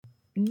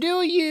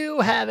Do you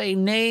have a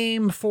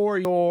name for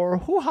your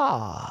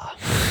hoo-ha?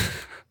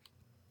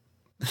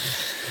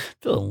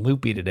 Feeling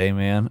loopy today,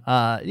 man.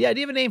 Do you have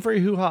a name for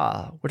your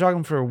hoo-ha? We're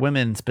talking for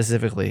women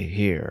specifically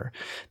here.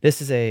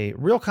 This is a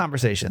real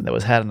conversation that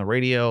was had on the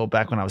radio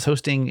back when I was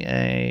hosting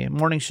a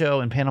morning show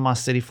in Panama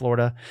City,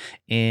 Florida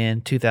in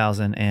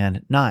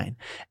 2009.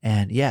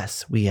 And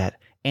yes, we had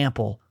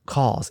ample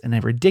calls and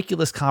a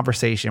ridiculous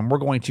conversation we're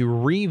going to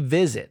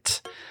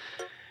revisit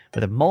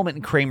with a moment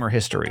in Kramer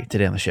history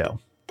today on the show.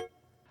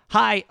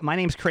 Hi, my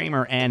name's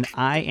Kramer, and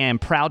I am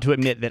proud to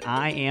admit that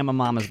I am a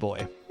mama's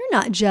boy. You're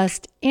not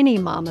just any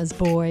mama's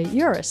boy,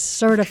 you're a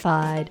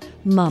certified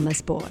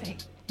mama's boy.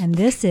 And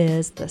this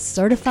is the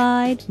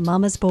Certified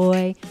Mama's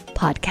Boy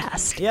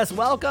podcast. Yes,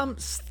 welcome.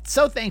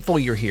 So thankful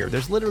you're here.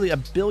 There's literally a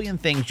billion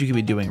things you could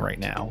be doing right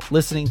now.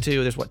 Listening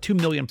to, there's 2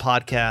 million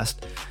podcasts,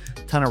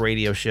 ton of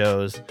radio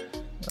shows.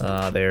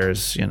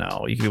 There's, you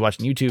could be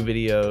watching YouTube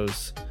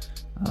videos.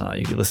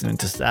 You could be listening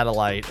to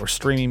satellite or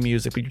streaming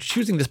music, but you're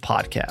choosing this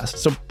podcast.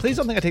 So please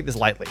don't think I take this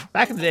lightly.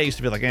 Back in the day, I used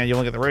to be like, you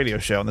only get the radio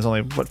show, and there's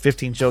only,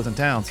 15 shows in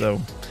town,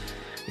 so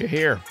you're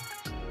here.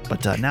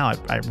 But now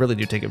I really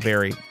do take it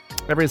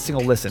every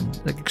single listen,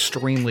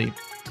 extremely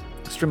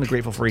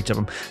grateful for each of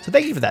them. So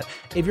thank you for that.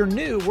 If you're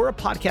new, we're a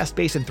podcast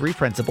based in 3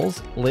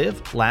 principles: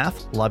 live,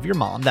 laugh, love your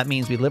mom. That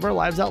means we live our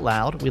lives out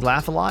loud, we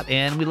laugh a lot,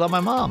 and we love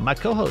my mom, my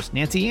co-host,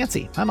 Nancy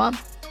Yancey. Hi, Mom.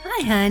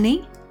 Hi,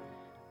 honey.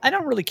 I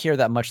don't really care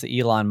that much that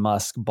Elon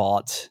Musk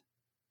bought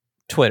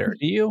Twitter.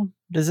 Do you?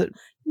 Does it?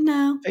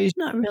 No,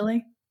 not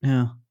really.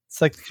 Yeah.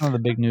 It's like kind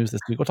of the big news this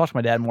week. We'll talk to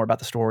my dad more about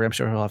the story. I'm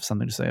sure he'll have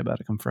something to say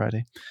about it come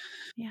Friday.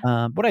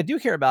 Yeah. What I do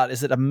care about is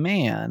that a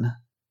man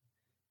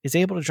is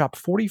able to drop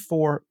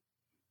 $44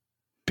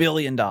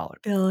 billion.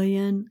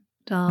 Billion.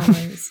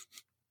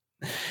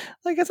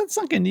 Like, has that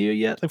sunk into you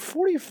yet? Like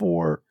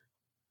 $44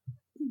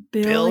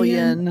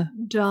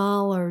 billion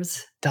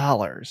dollars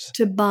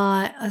to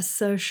buy a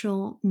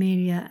social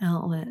media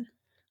outlet.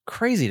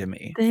 Crazy to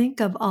me. Think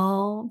of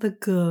all the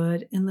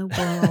good in the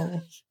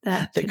world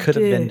that could have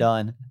been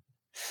done.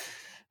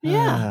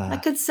 Yeah, I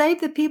could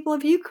save the people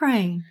of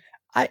Ukraine.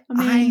 I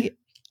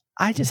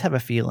just have a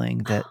feeling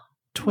that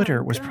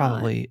Twitter was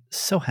probably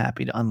so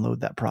happy to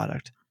unload that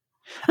product.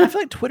 I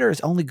feel like Twitter is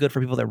only good for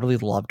people that really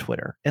love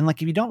Twitter. And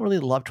like, if you don't really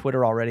love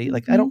Twitter already,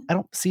 like I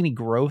don't see any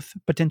growth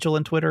potential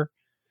in Twitter.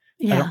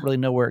 Yeah. I don't really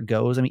know where it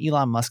goes. I mean,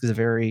 Elon Musk is a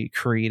very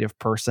creative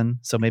person,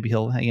 so maybe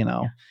he'll,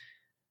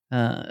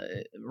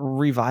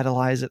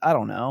 revitalize it. I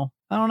don't know.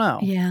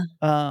 Yeah.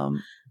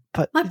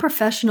 But my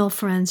professional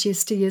friends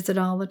used to use it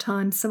all the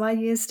time, so I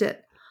used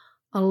it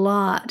a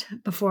lot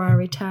before I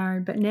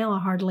retired, but now I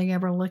hardly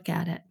ever look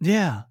at it.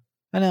 Yeah.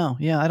 I know.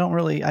 Yeah, I don't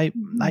really. I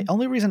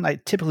only reason I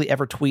typically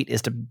ever tweet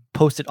is to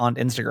post it on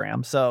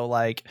Instagram. So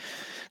like,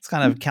 it's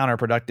kind of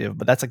counterproductive.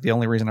 But that's like the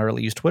only reason I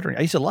really use Twitter.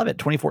 I used to love it.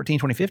 2014,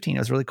 2015, it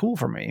was really cool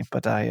for me.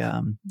 But I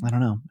don't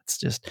know. It's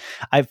just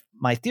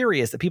my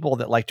theory is that people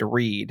that like to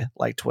read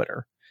like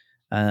Twitter.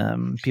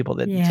 People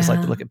that just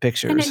like to look at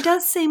pictures. And it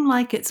does seem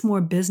like it's more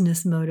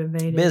business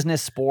motivated.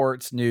 Business,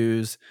 sports,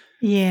 news.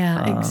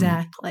 Yeah,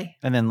 exactly.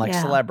 And then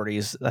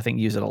celebrities, I think,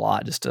 use it a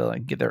lot just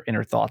to get their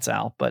inner thoughts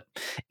out. But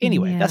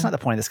anyway, that's not the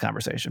point of this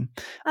conversation.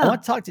 I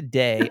want to talk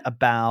today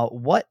about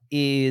what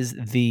is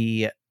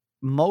the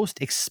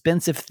most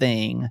expensive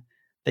thing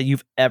that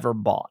you've ever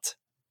bought.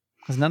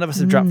 Because none of us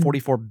have dropped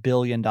 $44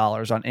 billion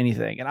on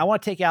anything. And I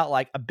want to take out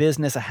like a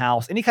business, a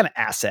house, any kind of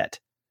asset,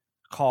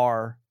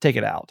 car, take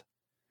it out.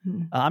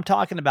 I'm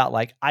talking about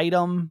like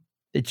item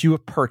that you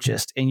have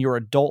purchased in your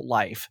adult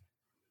life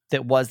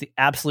that was the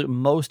absolute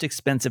most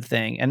expensive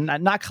thing, and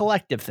not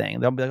collective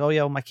thing. They'll be like, oh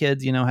yeah, well, my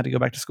kids, had to go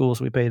back to school,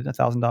 so we paid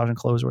 $1,000 in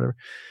clothes or whatever.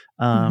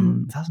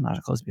 $1,000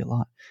 in clothes would be a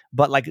lot,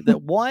 but like the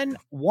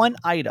one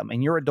item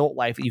in your adult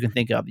life that you can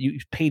think of, you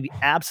paid the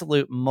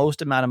absolute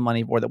most amount of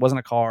money for, that wasn't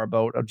a car, a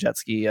boat, a jet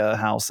ski, a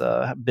house,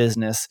 a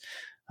business,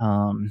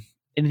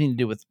 anything to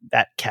do with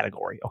that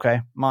category.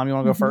 Okay, Mom, you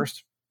want to go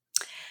first?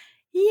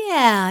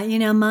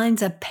 Yeah,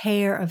 mine's a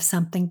pair of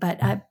something,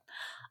 but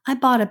I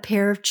bought a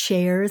pair of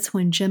chairs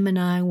when Jim and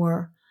I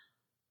were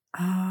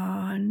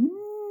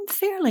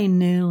fairly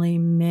newly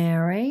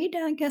married.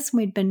 I guess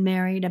we'd been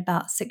married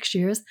about 6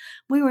 years.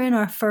 We were in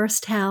our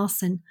first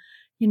house, and,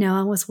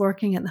 I was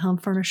working at the home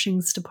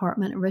furnishings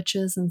department at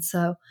Riches, and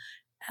so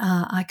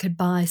I could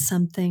buy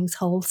some things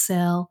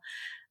wholesale.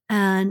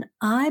 And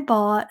I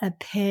bought a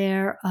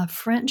pair of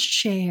French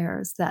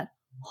chairs that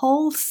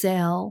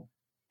wholesale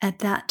at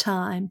that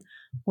time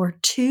were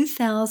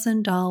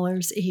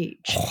 $2,000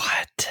 each.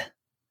 What?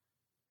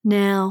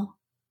 Now,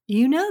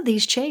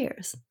 these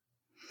chairs.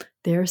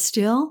 They're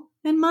still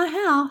in my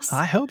house.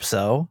 I hope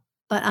so.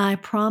 But I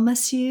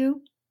promise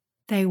you,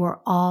 they were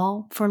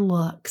all for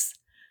looks.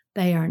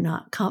 They are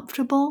not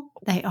comfortable.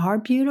 They are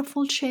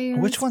beautiful chairs.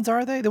 Which ones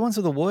are they? The ones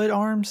with the wood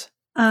arms?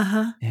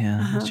 Uh-huh.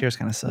 Yeah, those chairs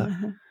kind of suck.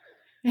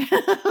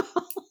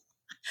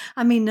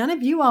 I mean, none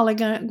of you all are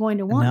going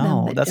to want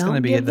them, but that's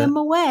don't give them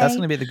away. That's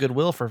going to be the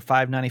Goodwill for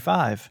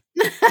 $5.95.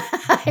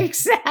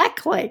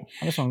 Exactly.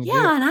 And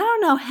I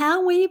don't know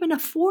how we even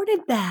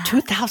afforded that.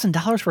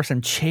 $2,000 for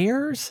some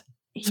chairs?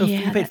 So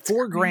you paid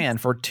 $4,000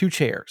 for 2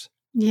 chairs.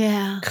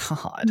 Yeah.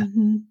 God.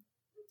 Mm-hmm.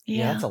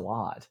 Yeah, that's a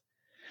lot.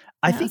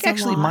 I think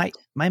actually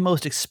my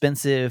most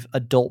expensive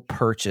adult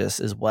purchase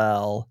as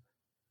well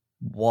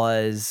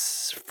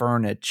was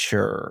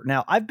furniture.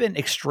 Now, I've been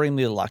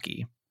extremely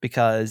lucky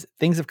because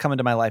things have come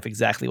into my life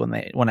exactly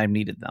when I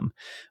needed them.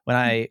 When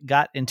I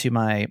got into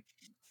when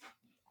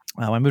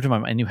I moved to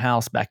my new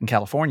house back in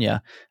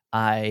California,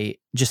 I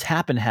just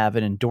happened to have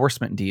an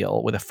endorsement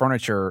deal with a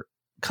furniture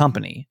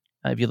company.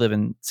 If you live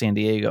in San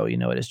Diego, you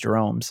know it is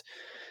Jerome's.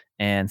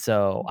 And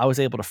so I was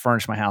able to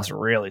furnish my house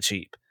really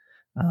cheap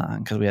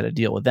because we had a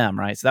deal with them,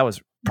 right? So that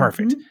was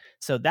perfect. Mm-hmm.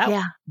 So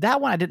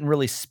that one I didn't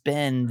really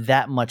spend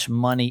that much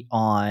money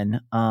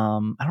on.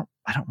 I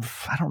don't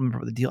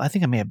remember the deal. I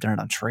think I may have done it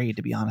on trade,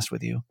 to be honest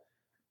with you.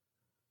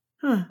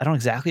 I don't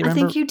exactly remember.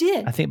 I think you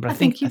did. I think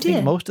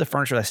most of the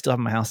furniture that I still have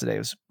in my house today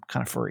was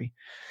kind of free.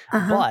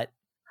 But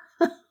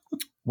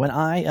when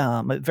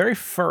my very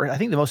first, I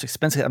think the most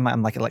expensive,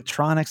 I'm like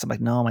electronics. I'm like,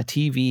 no, my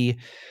TV,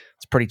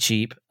 it's pretty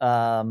cheap.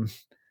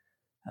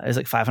 It was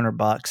like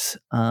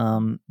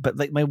 $500. But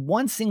like my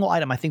one single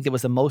item, I think that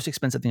was the most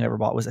expensive thing I ever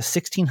bought was a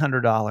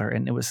 $1,600,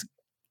 and it was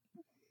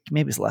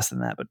maybe it's less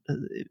than that, but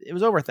it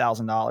was over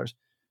 $1,000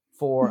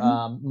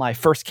 for my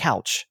first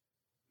couch.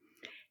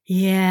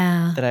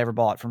 Yeah, that I ever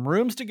bought from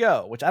Rooms To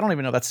Go, which I don't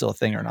even know if that's still a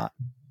thing or not.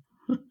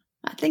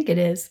 I think it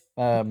is.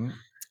 And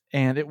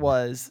it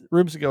was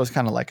Rooms To Go is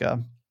kind of like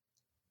a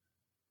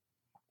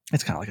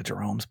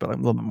Jerome's, but a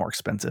little bit more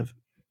expensive.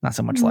 Not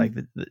so much like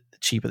the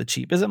cheap of the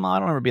cheap. Is it? I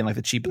don't remember being like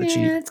the cheap of the cheap.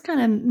 Yeah, it's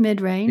kind of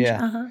mid-range.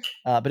 Yeah.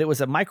 But it was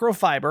a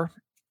microfiber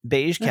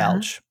beige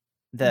couch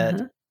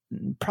that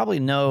probably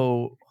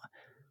no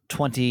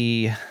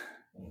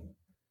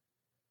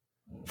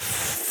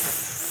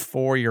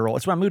 24-year-old.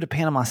 It's when I moved to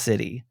Panama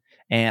City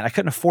and I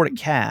couldn't afford it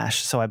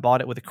cash. So I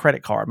bought it with a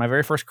credit card, my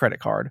very first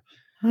credit card.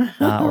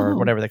 Or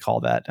whatever they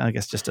call that. I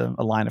guess just a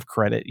line of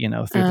credit,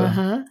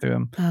 through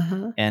them.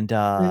 And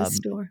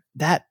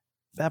that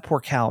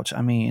poor couch,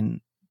 I mean,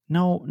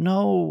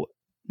 no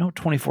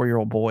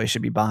 24-year-old boy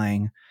should be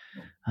buying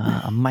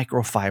a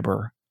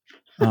microfiber,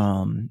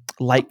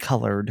 light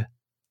colored.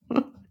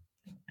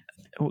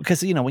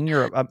 Because when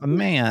you're a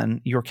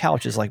man, your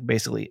couch is like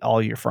basically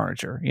all your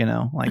furniture.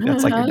 Like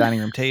that's like your dining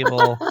room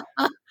table.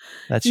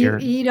 That's you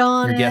eat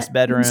on your guest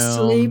bedroom.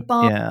 Sleep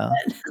on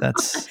it.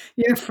 That's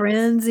your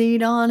friends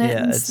eat on it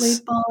and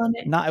sleep on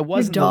it. It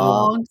wasn't your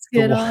dogs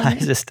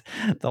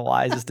the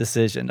wisest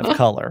decision of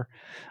color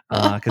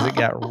because it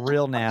got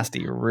real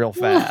nasty real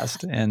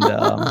fast. And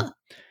I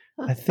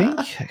think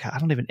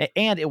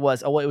it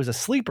was a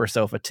sleeper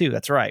sofa too.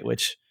 That's right.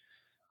 Which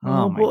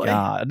oh my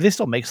God, do they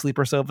still make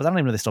sleeper sofas? I don't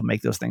even know if they still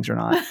make those things or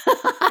not.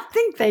 I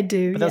think they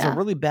do. But that was a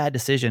really bad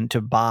decision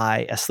to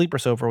buy a sleeper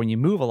sofa when you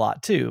move a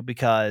lot too,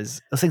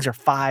 because those things are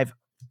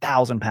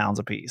 5,000 pounds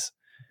a piece.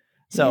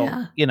 So,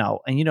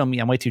 and me,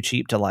 I'm way too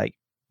cheap to like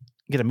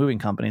get a moving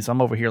company. So I'm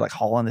over here like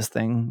hauling this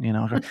thing,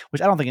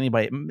 which I don't think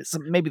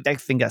maybe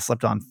that thing got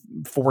slept on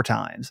 4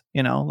 times,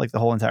 like the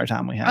whole entire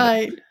time we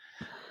had it.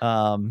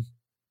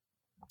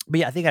 But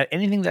yeah, I think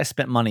anything that I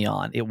spent money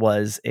on, it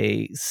was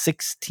a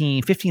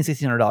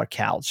 $1,600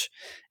 couch.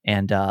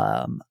 And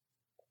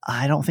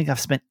I don't think I've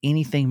spent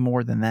anything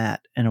more than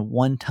that in a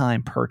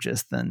one-time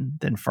purchase than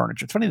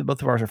furniture. It's funny that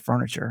both of ours are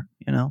furniture,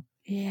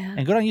 Yeah.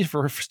 And good on you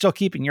for still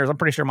keeping yours. I'm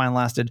pretty sure mine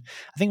lasted.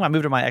 I think when I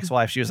moved to my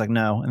ex-wife, she was like,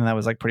 no. And that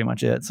was like pretty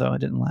much it. So it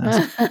didn't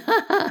last.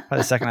 By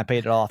the second I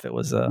paid it off, it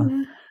was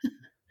time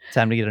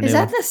to get a new one. Is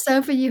that the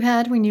sofa you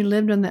had when you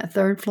lived on that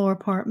 3rd floor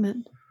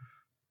apartment?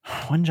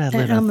 When did I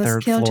live in a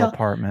 3rd floor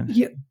apartment?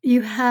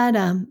 You had,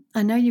 I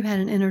know you had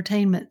an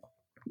entertainment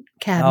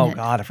cabinet. Oh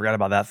God, I forgot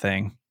about that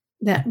thing.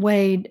 That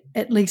weighed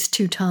at least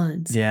 2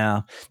 tons.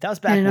 Yeah. That was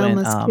back when it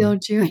almost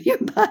killed you and your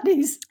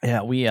buddies.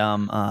 Yeah, we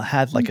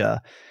had like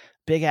a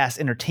big ass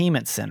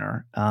entertainment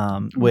center,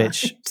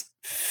 which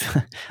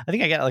I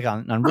think I got like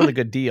on a really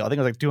good deal. I think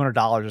it was like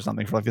 $200 or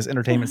something for like this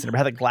entertainment center. It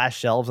had like glass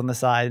shelves on the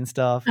side and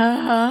stuff.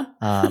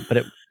 But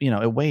it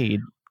it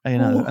weighed. I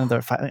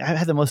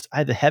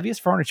had the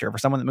heaviest furniture for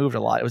someone that moved a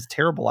lot. It was a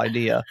terrible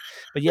idea.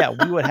 But yeah,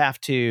 we would have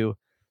to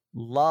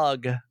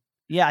lug.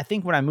 Yeah, I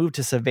think when I moved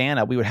to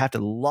Savannah, we would have to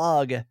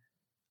lug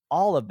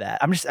all of that.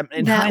 I'm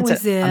thinking about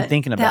it.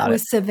 That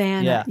was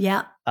Savannah.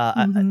 Yeah.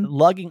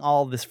 Lugging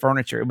all of this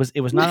furniture.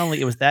 It was not only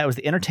it was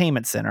the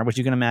entertainment center, which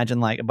you can imagine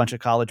like a bunch of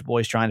college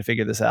boys trying to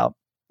figure this out.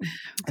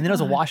 And then it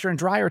was a washer and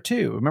dryer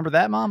too. Remember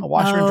that, Mom? A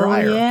washer and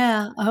dryer.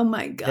 Yeah. Oh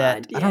my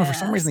God. I don't know. For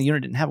some reason, the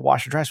unit didn't have a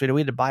washer dryer, so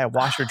we had to buy a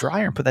washer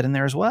dryer and put that in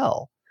there as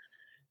well.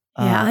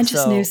 Yeah, I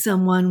just knew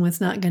someone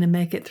was not going to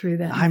make it through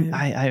that.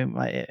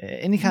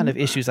 Any kind of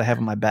issues I have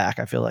on my back,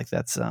 I feel like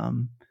that's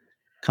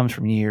comes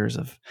from years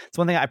of. It's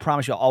one thing I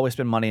promise you I'll always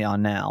spend money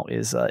on now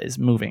is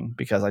moving,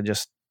 because I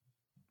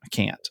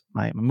can't.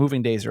 My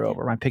moving days are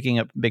over. My picking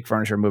up big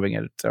furniture, moving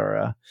it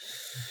are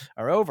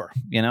over.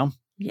 Yeah.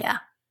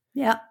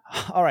 Yeah.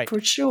 All right.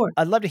 For sure.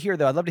 I'd love to hear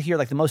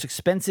like the most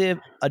expensive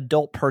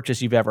adult purchase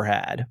you've ever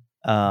had.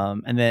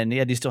 And then, do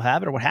you still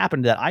have it, or what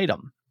happened to that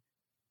item?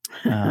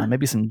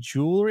 Maybe some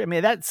jewelry. I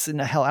mean, that's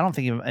hell. I don't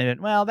think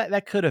even. Well,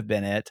 that could have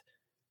been it.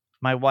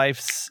 My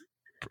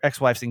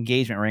ex-wife's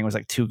engagement ring was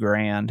like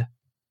 $2,000.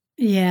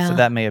 Yeah. So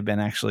that may have been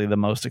actually the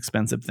most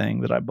expensive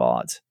thing that I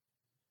bought.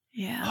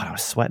 Yeah. God, I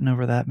was sweating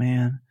over that,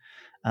 man.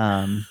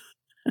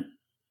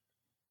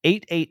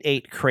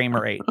 888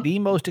 Kramer 8, the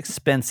most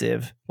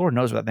expensive. Lord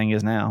knows what that thing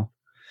is now.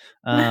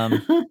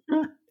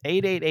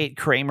 888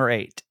 Kramer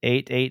 8,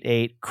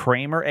 888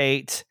 Kramer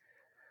 8.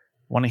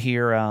 Want to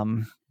hear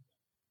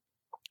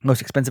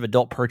most expensive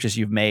adult purchase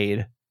you've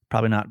made?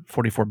 Probably not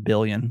 44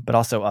 billion, but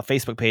also a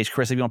Facebook page.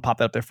 Chris, if you want to pop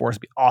that up there for us,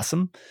 it'd be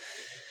awesome.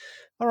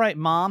 All right,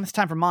 Mom, it's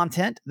time for Mom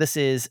Tent. This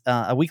is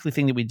a weekly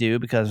thing that we do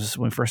because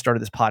when we first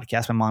started this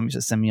podcast, my mom used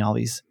to send me all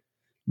these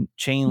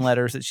chain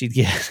letters that she'd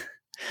get.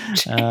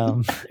 She'd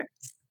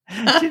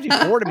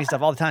forward me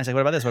stuff all the time. She's like,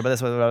 "What about this? What about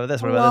this? What about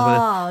this? What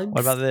about this?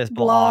 What about this?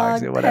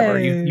 Blogs, whatever."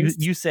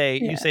 You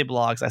say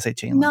blogs. I say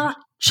chain letters. Not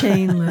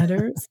chain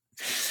letters.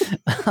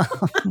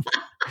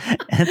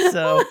 And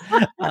so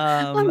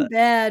I'm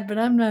bad, but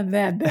I'm not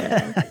that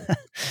bad.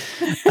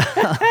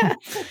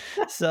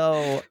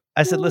 So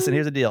I said, listen,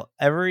 here's the deal.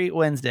 Every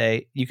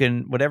Wednesday, you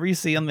can, whatever you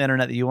see on the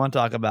internet that you want to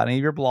talk about, any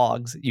of your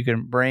blogs, you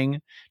can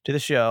bring to the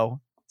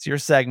show. It's your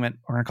segment.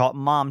 We're going to call it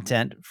Mom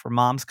Tent for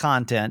mom's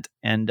content.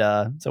 And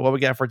so what we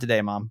got for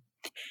today, Mom?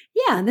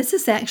 Yeah, this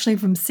is actually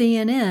from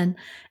CNN,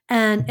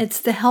 and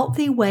it's the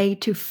healthy way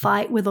to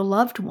fight with a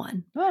loved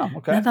one. Oh,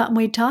 okay. And I thought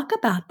we'd talk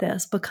about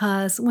this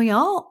because we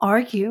all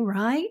argue,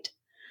 right?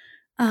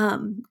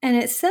 And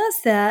it says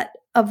that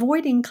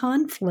avoiding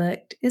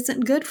conflict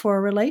isn't good for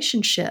a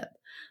relationship,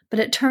 but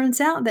it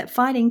turns out that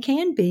fighting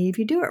can be if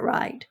you do it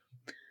right.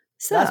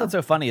 So that's what's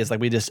so funny is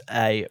like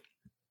I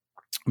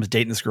was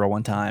dating this girl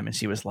one time, and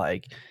she was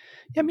like,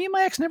 "Yeah, me and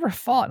my ex never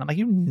fought." And I'm like,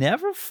 "You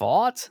never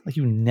fought? Like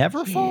you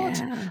never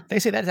fought?" They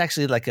say that's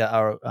actually like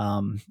a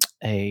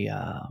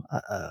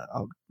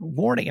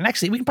warning. And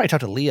actually, we can probably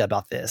talk to Leah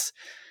about this,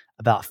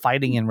 about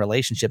fighting in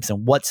relationships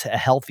and what's a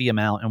healthy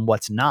amount and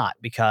what's not.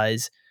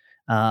 Because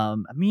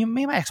me and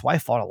my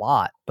ex-wife fought a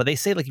lot, but they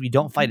say like if you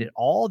don't fight at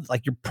all,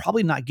 like you're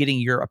probably not getting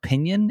your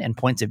opinion and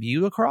points of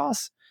view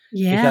across.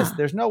 Yeah. Because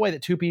there's no way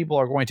that two people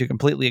are going to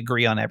completely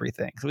agree on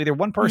everything. So either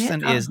one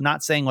person is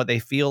not saying what they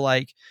feel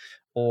like,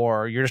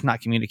 or you're just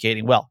not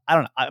communicating. Well, I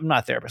don't know. I'm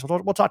not a therapist.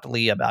 We'll talk to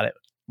Leah about it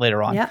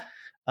later on.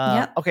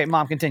 Okay,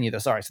 Mom, continue though.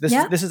 Sorry. So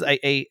this is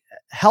a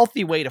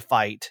healthy way to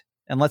fight.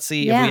 And let's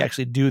see if we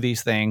actually do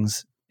these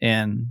things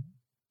in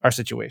our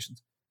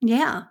situations.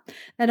 Yeah.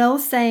 That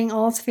old saying,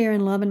 all's fair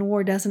in love and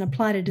war, doesn't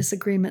apply to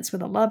disagreements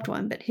with a loved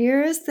one. But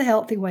here's the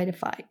healthy way to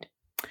fight.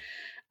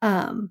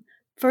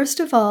 First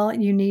of all,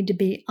 you need to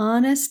be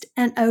honest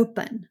and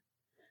open.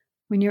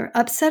 When you're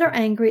upset or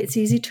angry, it's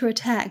easy to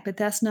attack, but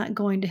that's not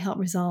going to help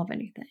resolve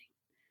anything.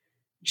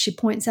 She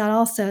points out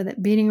also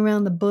that beating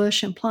around the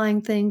bush,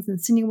 implying things,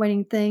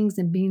 insinuating things,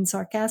 and being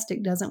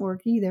sarcastic doesn't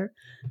work either.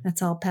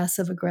 That's all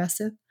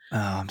passive-aggressive. Oh,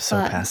 I'm so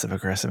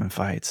passive-aggressive in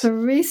fights. The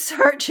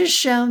research has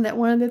shown that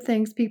one of the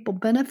things people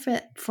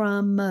benefit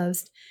from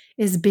most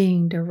is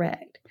being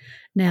direct.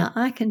 Now,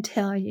 I can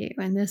tell you,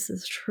 and this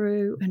is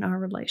true in our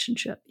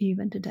relationship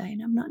even today,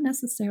 and I'm not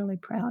necessarily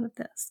proud of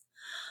this,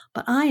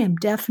 but I am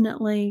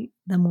definitely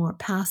the more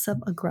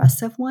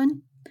passive-aggressive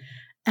one,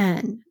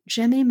 and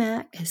Jimmy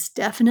Mack is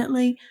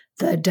definitely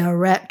the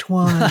direct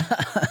one.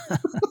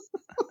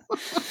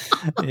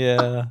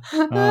 Yeah.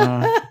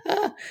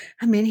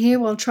 I mean, he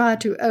will try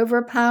to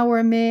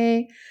overpower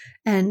me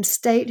and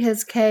state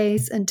his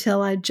case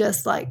until I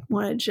just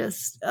want to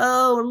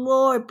oh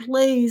Lord,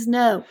 please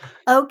no.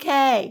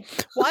 Okay.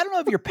 Well, I don't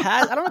know if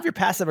you're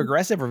passive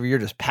aggressive or if you're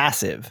just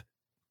passive.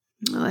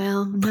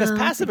 Well, because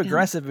passive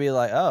aggressive would be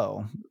like,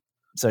 oh,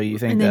 so you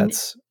think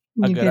that's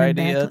a good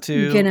idea to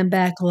you get him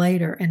back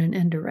later in an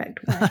indirect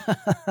way.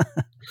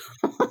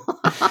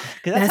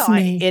 That's how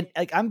me.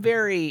 I'm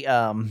very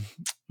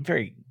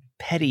very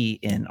petty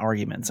in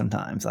arguments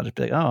sometimes. I'll just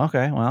be like, oh,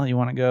 okay, well, you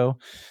want to go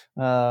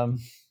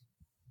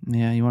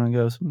you want to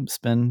go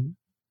spend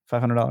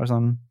 $500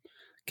 on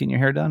getting your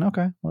hair done?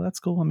 Okay, well, that's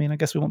cool. I mean, I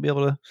guess we won't be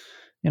able to,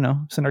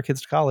 send our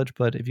kids to college,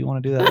 but if you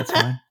want to do that, that's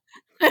fine.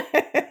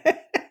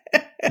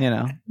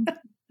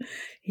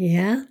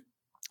 Yeah.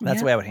 That's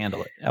the way I would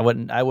handle it.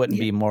 I wouldn't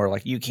be more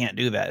like, you can't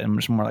do that. I'm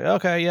just more like,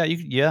 okay,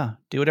 yeah,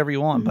 do whatever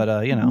you want. But,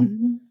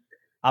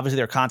 obviously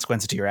there are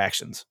consequences to your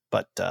actions,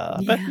 but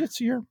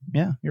it's you're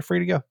free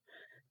to go.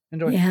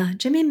 Enjoy. Yeah.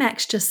 Jimmy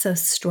Mack's just so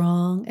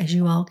strong, as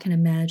you all can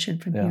imagine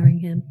from hearing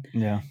him.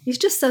 Yeah. He's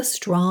just so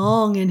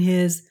strong in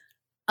his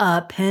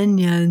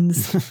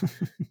opinions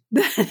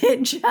that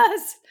it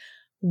just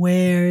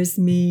wears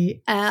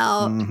me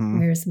out.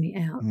 Wears me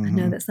out. I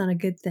know that's not a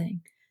good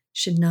thing.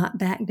 Should not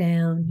back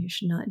down. You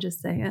should not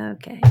just say,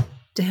 okay,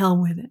 to hell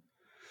with it.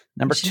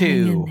 Number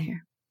 2.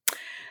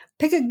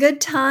 Pick a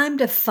good time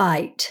to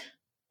fight.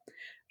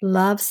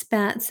 Love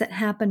spats that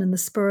happen in the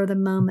spur of the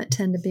moment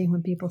tend to be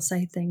when people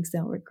say things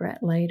they'll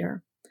regret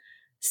later.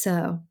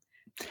 So,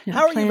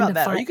 how are you about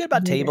that? Are you good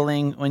about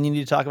tabling when you need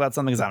to talk about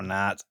something? Because I'm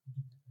not.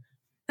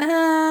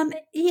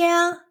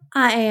 Yeah,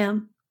 I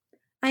am.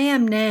 I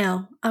am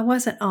now. I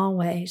wasn't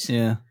always.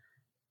 Yeah.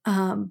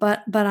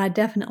 But I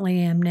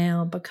definitely am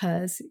now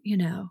because,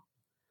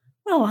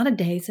 well, a lot of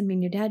days,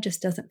 your dad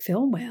just doesn't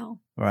feel well.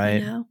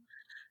 Right.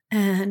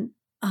 And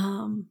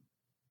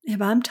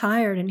if I'm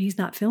tired and he's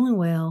not feeling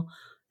well,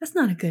 that's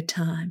not a good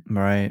time.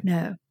 Right.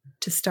 No,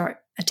 to start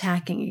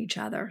attacking each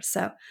other.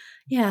 So,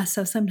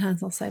 so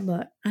sometimes I'll say,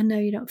 look, I know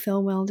you don't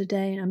feel well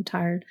today and I'm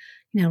tired.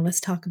 Let's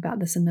talk about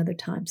this another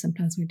time.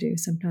 Sometimes we do,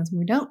 sometimes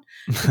we don't,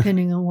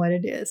 depending on what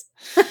it is.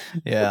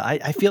 Yeah.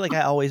 I feel like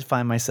I always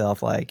find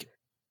myself like,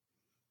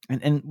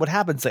 and what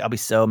happens, like, I'll be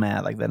so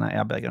mad, like, then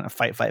I'll be like, gonna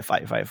fight, right?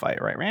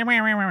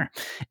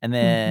 And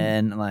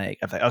then, like,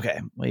 I'm like, okay,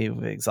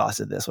 we've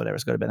exhausted this, whatever,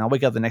 let's go to bed. And I'll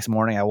wake up the next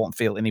morning, I won't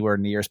feel anywhere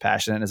near as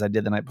passionate as I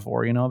did the night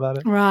before, about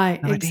it. Right,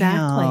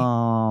 exactly.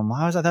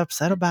 Why was I that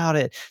upset about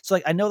it? So,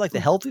 like, I know, like, the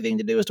healthy thing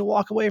to do is to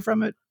walk away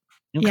from it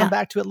and come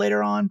back to it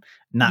later on.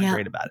 Not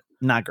great about it.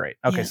 Not great.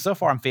 Okay, so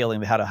far I'm failing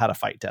the how to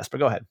fight test, but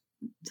go ahead.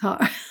 It's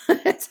hard.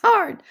 It's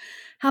hard.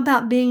 How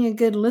about being a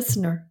good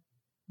listener?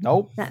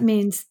 Nope. That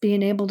means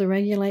being able to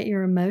regulate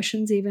your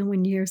emotions even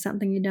when you hear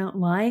something you don't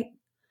like,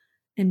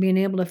 and being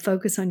able to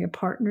focus on your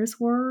partner's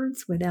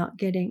words without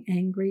getting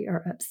angry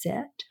or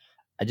upset.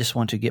 I just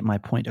want to get my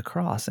point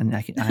across, and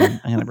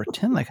I'm going to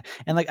pretend like,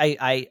 and like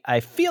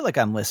I feel like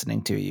I'm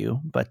listening to you,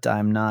 but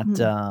I'm not.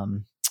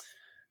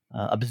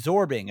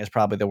 Absorbing is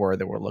probably the word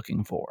that we're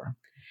looking for.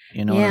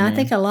 You know what I mean? I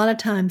think a lot of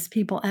times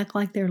people act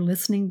like they're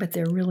listening, but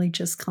they're really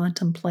just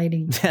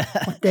contemplating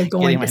what they're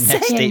going to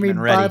say and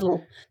rebuttal.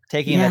 Ready.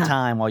 Taking the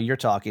time while you're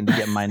talking to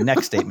get my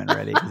next statement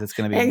ready, because it's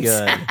going to be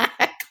good.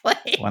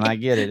 When I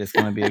get it, it's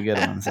going to be a good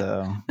one.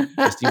 So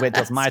just you wait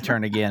till it's my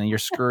turn again, and you're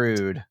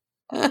screwed.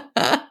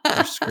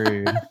 You're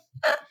screwed.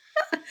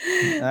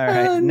 All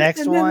right,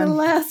 next one. Then the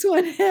last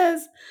one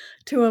is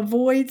to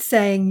avoid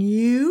saying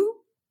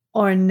you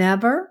or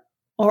never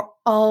or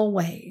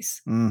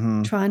always.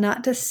 Mm-hmm. Try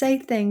not to say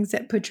things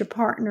that put your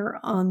partner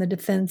on the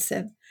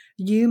defensive.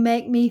 You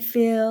make me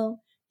feel.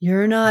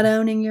 You're not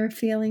owning your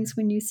feelings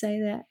when you say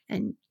that,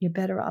 and you're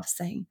better off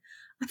saying,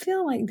 I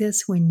feel like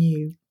this when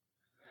you,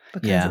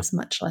 because it's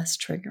much less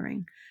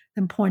triggering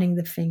than pointing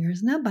the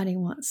fingers. Nobody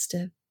wants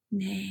to,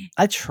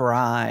 I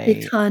try.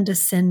 Be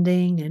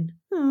condescending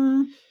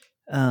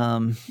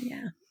and,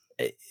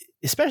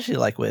 especially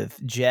like with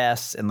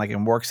Jess and like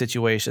in work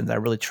situations, I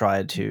really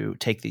tried to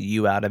take the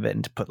you out of it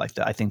and to put like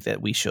I think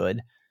that we should,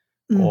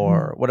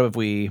 or what if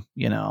we,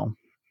 because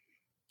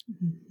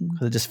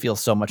it just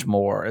feels so much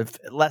more,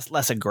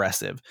 less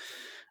aggressive.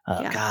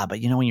 God, but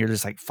when you're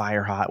just like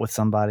fire hot with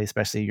somebody,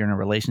 especially you're in a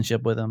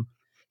relationship with them,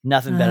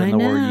 nothing better than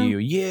the word you.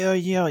 You.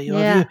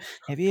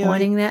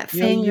 Pointing that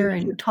finger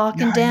and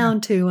talking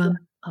down to them.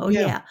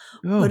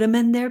 Put them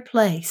in their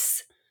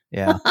place.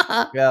 Yeah.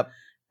 Yep.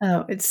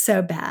 Oh, it's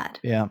so bad.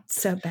 Yeah.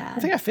 So bad.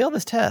 I think I failed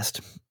this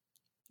test.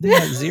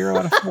 Yeah, 0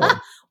 out of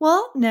 4.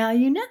 Well, now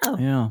you know.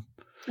 Yeah.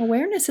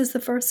 Awareness is the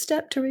first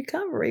step to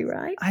recovery,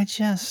 right?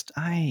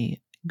 I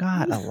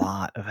got a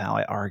lot of how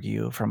I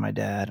argue from my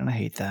dad, and I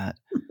hate that.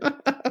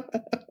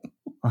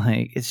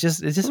 Like, it's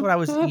just what I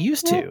was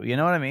used to. You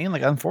know what I mean?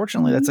 Like,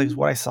 unfortunately, that's like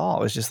what I saw.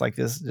 It was just like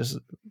this just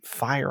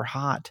fire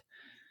hot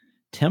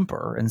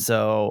temper. And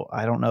so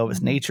I don't know if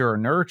it's nature or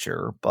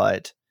nurture,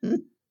 but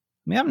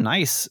I'm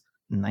nice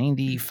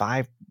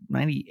 95,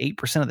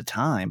 98% of the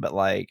time, but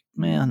like,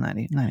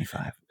 90,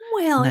 95.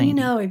 Well,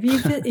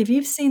 90. If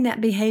you've seen that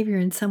behavior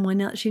in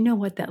someone else, you know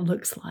what that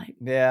looks like.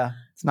 Yeah.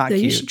 It's not so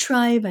cute. You should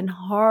try even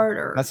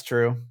harder. That's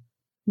true.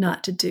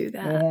 Not to do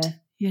that,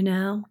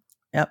 Yep.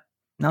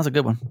 That was a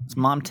good one. It's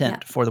Mom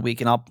Tent for the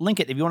week. And I'll link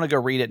it. If you want to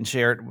go read it and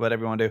share it,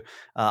 whatever you want to do,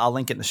 I'll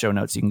link it in the show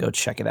notes. So you can go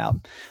check it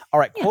out. All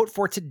right. Quote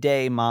for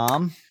today,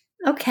 Mom.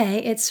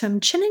 Okay. It's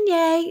from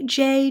Chinenye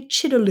J.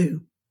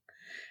 Chidilu.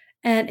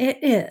 And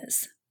it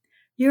is,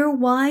 you're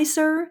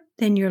wiser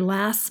than your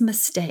last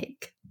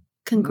mistake.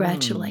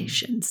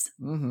 Congratulations.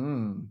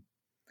 Mm-hmm.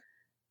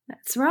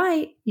 That's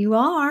right. You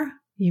are.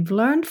 You've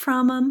learned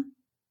from them.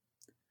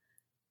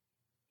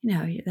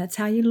 That's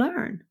how you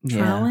learn.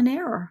 Trial and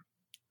error.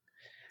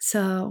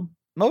 So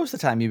most of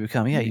the time you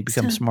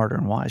become smarter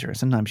and wiser.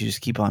 Sometimes you just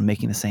keep on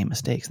making the same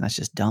mistakes, and that's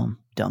just dumb.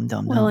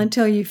 Well,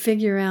 until you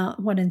figure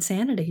out what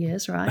insanity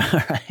is,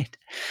 right? Right.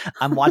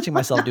 I'm watching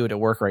myself do it at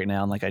work right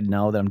now, and like I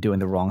know that I'm doing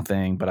the wrong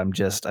thing, but I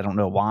don't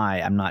know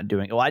why I'm not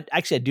doing it. Well, I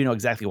do know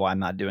exactly why I'm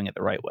not doing it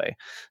the right way.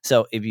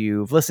 So if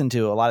you've listened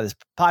to a lot of this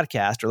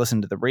podcast or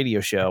listened to the radio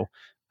show,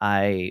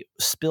 I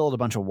spilled a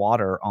bunch of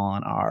water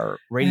on our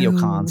radio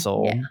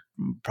console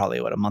probably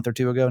a month or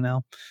two ago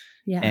now.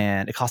 Yeah.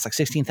 And it cost like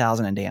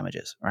 $16,000 in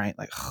damages, right?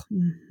 Like,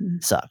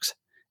 sucks.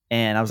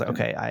 And I was like,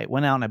 okay. I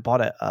went out and I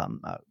bought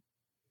a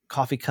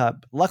coffee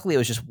cup. Luckily, it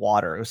was just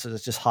water. It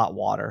was just hot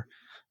water.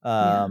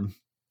 And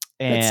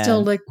it's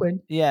still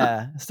liquid.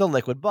 Yeah, still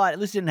liquid, but at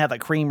least it didn't have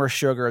like cream or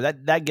sugar.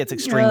 That gets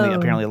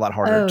apparently a lot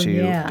harder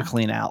to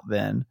clean out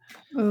than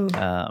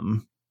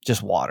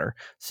just water.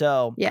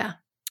 So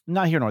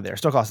not here nor there.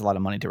 Still costs a lot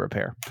of money to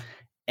repair.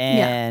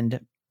 And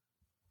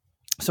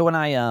So when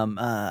I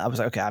was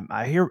like, okay,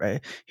 I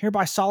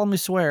hereby solemnly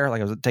swear,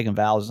 like I was taking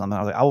vows or something.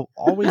 I was like, I'll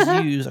always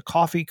use a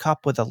coffee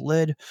cup with a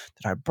lid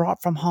that I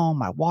brought from home.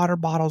 My water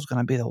bottle is going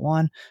to be the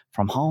one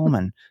from home,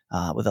 and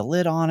with a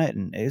lid on it.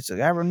 And it's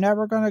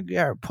never going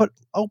to put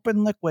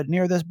open liquid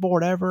near this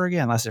board ever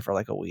again. Lasted for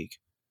like a week.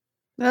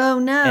 Oh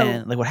no!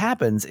 And like what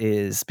happens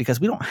is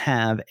because we don't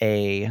have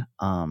our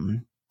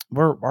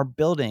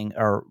building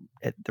or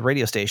the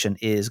radio station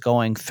is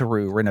going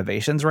through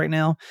renovations right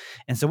now,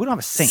 and so we don't have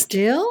a sink.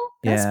 Still?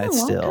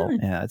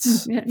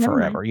 It's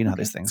forever. You know how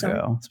these things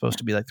go. It's supposed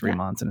to be like 3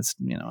 months, and it's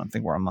I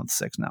think we're on month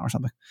 6 now or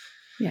something.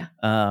 Yeah.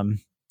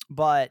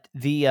 But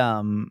there's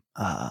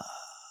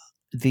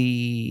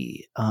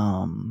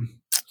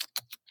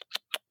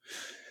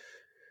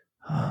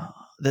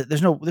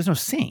no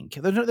sink.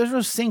 There's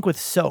no sink with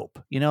soap.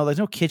 There's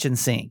no kitchen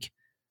sink.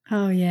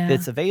 Oh yeah.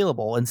 That's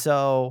available, and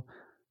so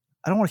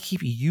I don't want to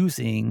keep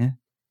using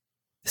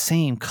the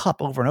same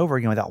cup over and over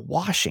again without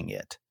washing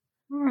it.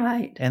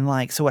 Right. And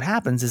so what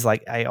happens is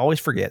I always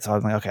forget. So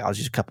I'm like, okay, I'll just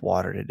use a cup of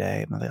water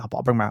today.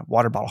 I'll bring my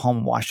water bottle home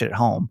and wash it at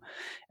home.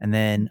 And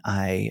then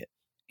I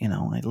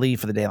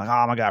leave for the day. I'm like,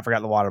 oh my God, I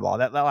forgot the water bottle.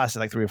 That lasted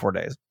like 3 or 4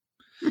 days.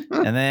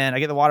 And then I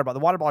get the water bottle.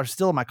 The water bottle is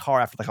still in my car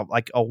after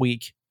like a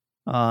week.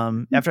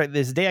 After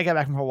this day I got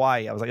back from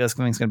Hawaii, I was like, this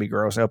thing's going to be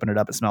gross. I opened it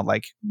up. It smelled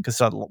like, because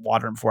I had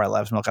water before I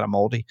left, it smelled kind of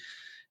moldy.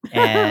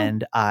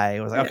 And I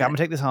was like, okay, I'm gonna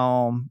take this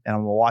home and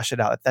I'm gonna wash it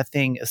out. That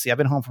thing, see, I've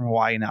been home from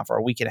Hawaii now for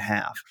a week and a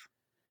half,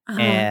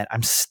 and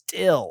I'm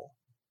still,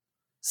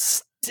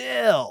 it's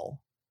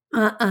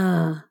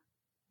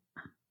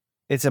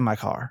in my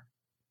car.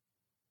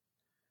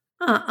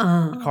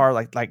 The car,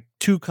 like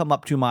to come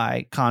up to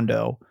my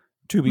condo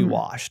to be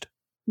washed.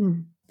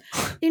 You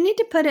need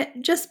to put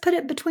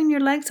it between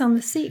your legs on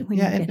the seat when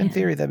you get in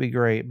theory that'd be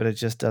great, but it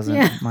just doesn't.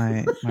 Yeah.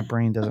 My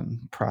brain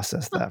doesn't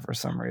process that for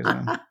some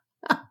reason.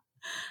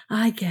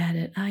 I get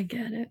it.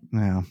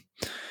 Yeah.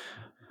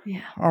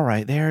 Yeah. All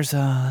right. There is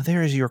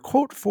your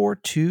quote for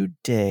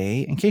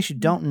today. In case you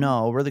don't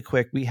know, really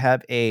quick, we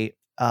have a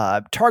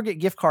Target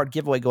gift card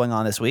giveaway going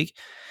on this week.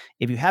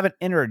 If you haven't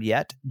entered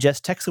yet,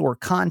 just text the word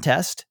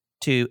contest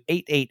to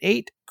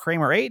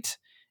 888-Kramer8,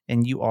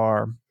 and you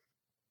are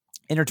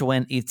entered to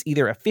win. It's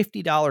either a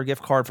 $50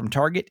 gift card from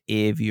Target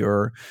if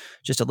you're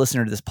just a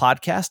listener to this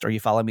podcast or you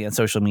follow me on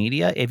social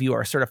media. If you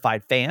are a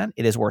certified fan,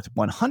 it is worth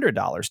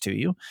 $100 to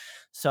you.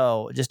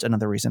 So just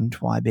another reason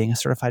why being a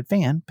certified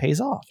fan pays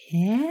off.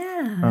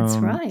 Yeah, that's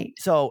right.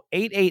 So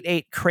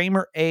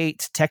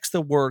 888-Kramer8, text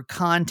the word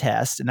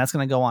contest, and that's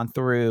going to go on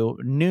through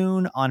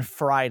noon on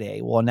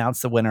Friday. We'll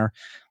announce the winner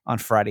on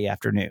Friday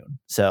afternoon.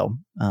 So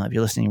if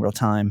you're listening in real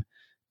time,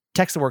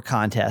 text the word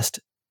contest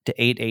to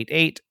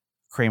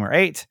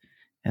 888-Kramer8.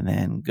 And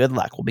then good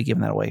luck. We'll be giving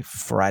that away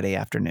Friday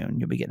afternoon.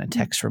 You'll be getting a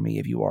text from me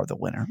if you are the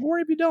winner. Or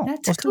if you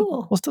don't. That's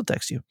cool. We'll still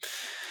text you.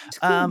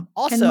 Cool.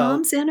 Also, can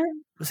moms enter?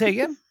 Say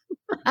again?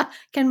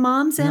 Can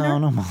moms enter?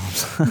 No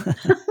moms.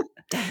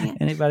 Dang it.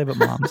 Anybody but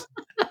moms.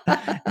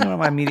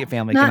 My immediate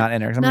family cannot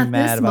enter because I'm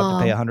mad about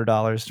to pay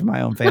 $100 to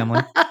my own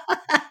family.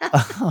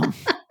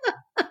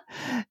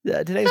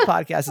 Today's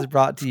podcast is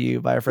brought to you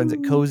by our friends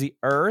at Cozy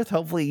Earth.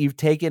 Hopefully you've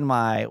taken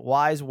my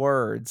wise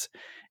words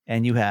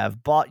and you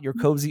have bought your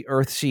Cozy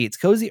Earth sheets.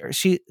 Cozy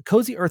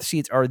Earth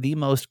sheets are the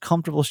most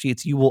comfortable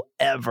sheets you will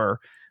ever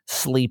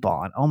sleep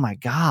on. Oh my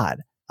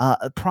God.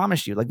 I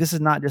promise you, this is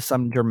not just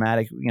some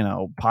dramatic,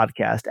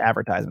 podcast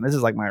advertisement. This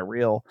is like my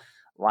real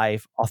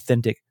life,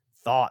 authentic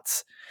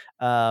thoughts.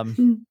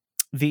 The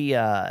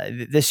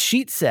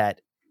sheet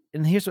set,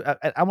 and here's what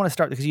I want to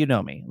start because you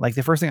know me.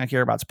 The first thing I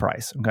care about is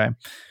price. Okay.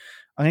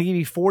 I'm going to give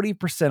you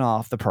 40%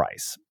 off the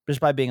price just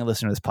by being a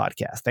listener to this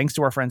podcast. Thanks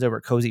to our friends over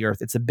at Cozy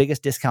Earth. It's the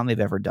biggest discount they've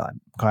ever done.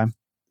 Okay.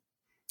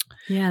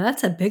 Yeah,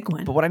 that's a big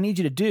one. But what I need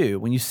you to do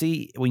when you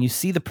see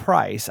the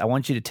price, I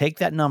want you to take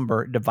that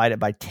number, divide it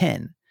by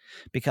 10,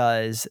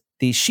 because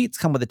these sheets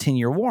come with a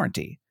 10-year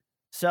warranty.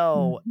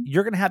 So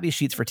you're going to have these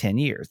sheets for 10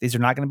 years. These are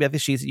not going to be like the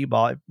sheets that you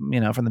bought,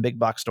 from the big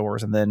box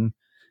stores. And then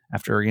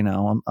after,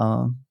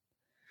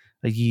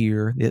 a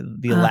year,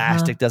 the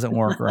elastic doesn't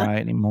work right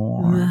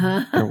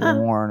anymore. They're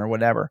worn or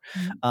whatever.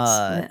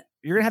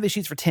 You're going to have these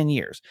sheets for 10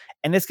 years,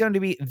 and it's going to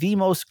be the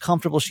most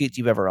comfortable sheets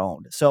you've ever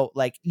owned. So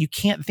you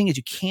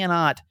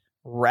cannot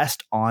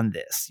rest on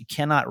this. You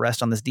cannot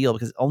rest on this deal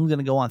because it's only going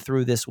to go on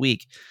through this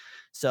week.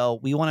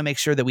 So we want to make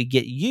sure that we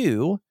get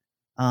you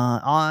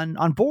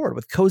on board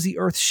with Cozy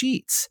Earth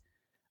sheets.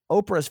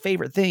 Oprah's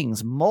favorite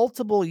things,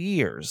 multiple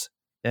years.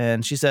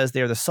 And she says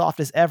they're the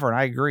softest ever. And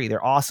I agree.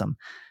 They're awesome.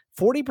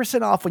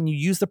 40% off when you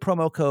use the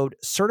promo code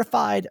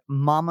Certified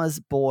Mama's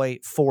Boy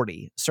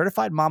 40.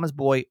 Certified Mama's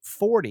Boy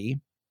 40.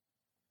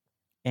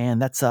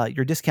 And that's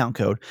your discount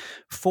code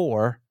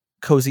for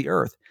Cozy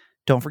Earth.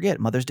 Don't forget,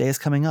 Mother's Day is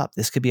coming up.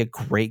 This could be a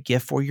great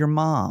gift for your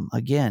mom.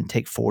 Again,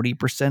 take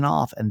 40%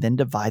 off and then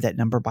divide that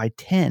number by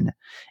 10.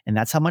 And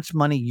that's how much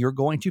money you're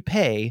going to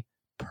pay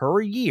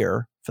per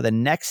year for the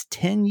next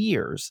 10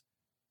 years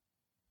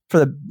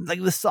for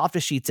the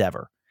softest sheets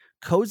ever.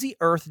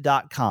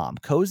 CozyEarth.com.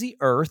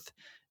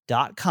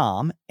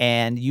 CozyEarth.com,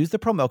 and use the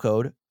promo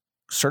code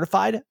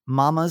Certified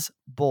Mama's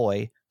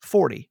Boy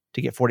 40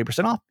 to get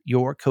 40% off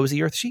your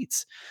Cozy Earth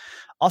sheets.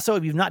 Also,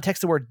 if you've not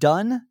texted the word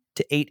done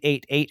to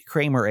 888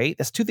 Kramer 8,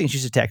 that's two things you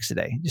should text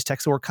today. Just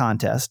text the word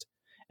contest.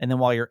 And then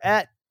while you're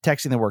at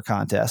texting the word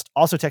contest,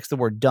 also text the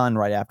word done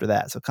right after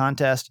that. So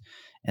contest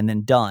and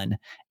then done.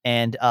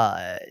 And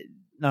not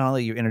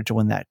only you're entered to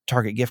win that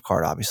Target gift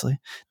card, obviously,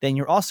 then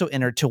you're also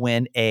entered to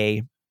win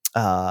a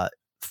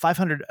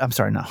 500. I'm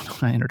sorry, no,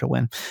 not entered to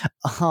win.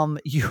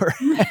 You're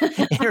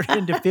entered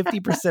into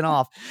 50%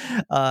 off.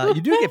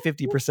 You do get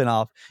 50%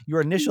 off your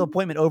initial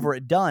appointment over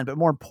at Done. But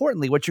more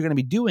importantly, what you're going to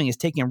be doing is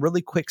taking a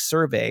really quick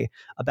survey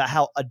about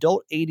how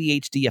adult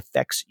ADHD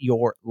affects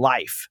your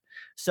life.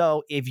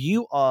 So if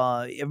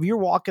you're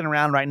walking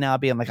around right now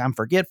being like, I'm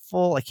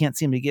forgetful, I can't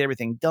seem to get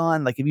everything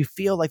done. Like if you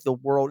feel like the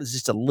world is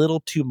just a little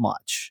too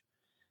much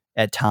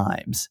at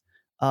times,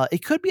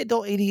 it could be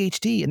adult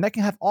ADHD, and that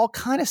can have all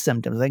kind of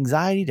symptoms,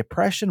 anxiety,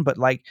 depression, but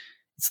like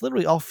it's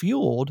literally all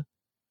fueled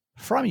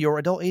from your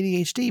adult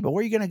ADHD. But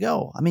where are you going to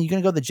go? I mean, you're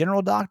going to go to the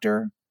general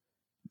doctor?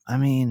 I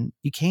mean,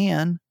 you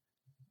can,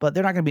 but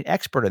they're not going to be an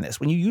expert in this.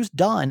 When you use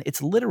Done,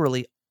 it's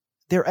literally,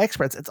 they're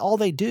experts. It's all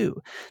they do.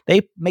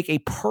 They make a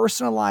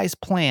personalized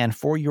plan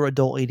for your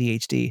adult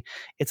ADHD.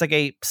 It's like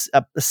a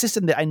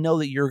system that I know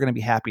that you're going to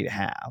be happy to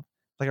have,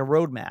 like a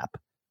roadmap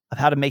of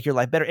how to make your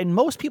life better. And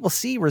most people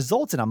see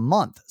results in a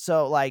month.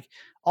 So like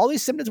all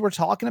these symptoms we're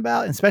talking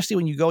about, and especially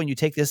when you go and you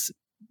take this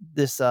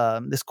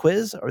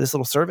quiz or this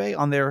little survey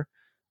on their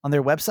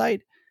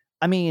website,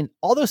 I mean,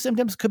 all those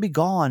symptoms could be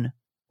gone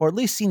or at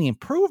least seeing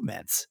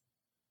improvements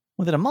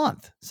within a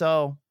month.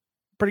 So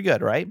pretty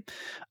good, right?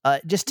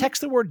 Just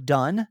text the word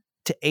done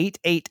to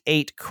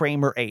 888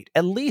 Kramer 8.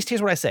 At least,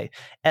 here's what I say,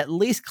 at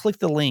least click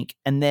the link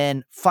and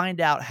then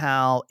find out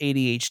how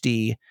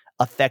ADHD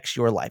affects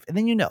your life. And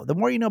then, the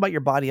more you know about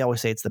your body, I always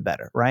say it's the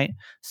better, right?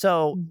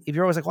 So if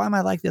you're always like, why am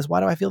I like this?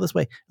 Why do I feel this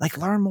way? Like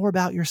learn more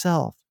about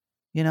yourself,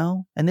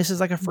 and this is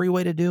like a free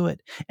way to do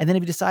it. And then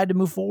if you decide to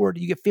move forward,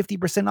 you get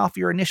 50% off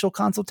your initial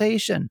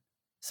consultation.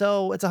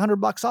 So it's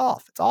 $100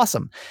 off. It's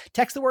awesome.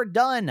 Text the word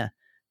done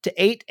to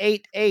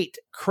 888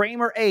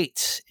 Kramer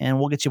 8 and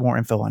we'll get you more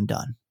info on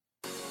Done.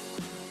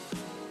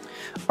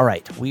 All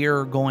right. We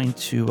are going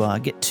to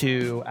get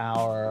to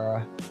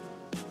our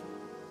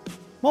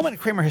moment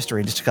of Kramer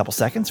history in just a couple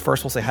seconds.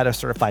 First, we'll say hi to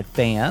certified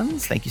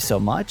fans. Thank you so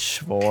much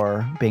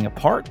for being a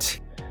part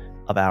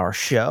of our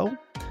show.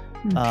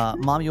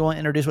 Mom, you want to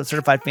introduce what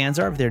certified fans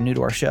are if they're new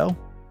to our show?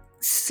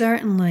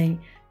 Certainly.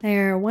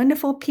 They're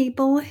wonderful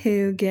people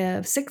who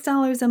give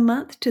 $6 a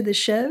month to the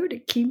show to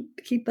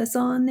keep us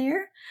on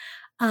there.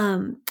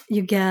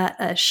 You get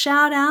a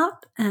shout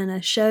out and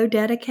a show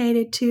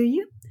dedicated to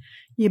you.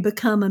 You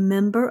become a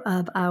member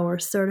of our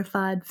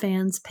Certified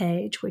Fans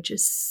page, which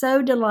is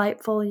so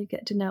delightful. You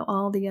get to know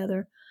all the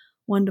other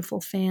wonderful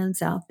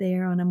fans out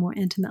there on a more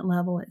intimate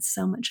level. It's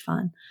so much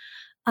fun.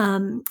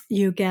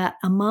 You get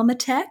a mama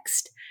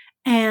text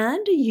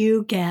and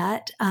you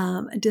get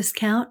a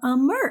discount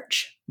on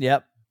merch.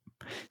 Yep.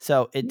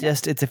 So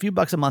it's a few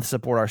bucks a month to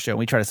support our show. And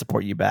we try to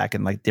support you back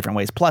in like different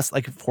ways. Plus,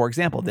 like, for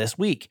example, this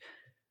week,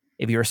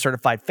 if you're a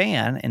certified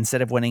fan,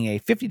 instead of winning a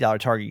 $50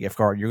 Target gift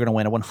card, you're going to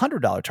win a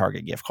 $100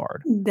 Target gift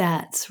card.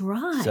 That's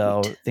right.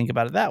 So think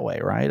about it that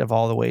way, right? Of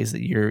all the ways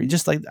that you're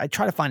just like, I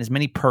try to find as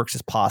many perks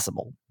as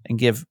possible and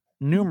give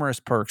numerous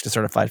perks to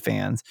certified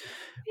fans.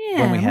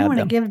 Yeah, when we have want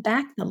them. to give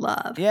back the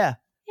love. Yeah.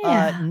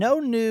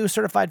 No new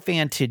certified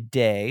fan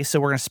today.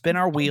 So we're going to spin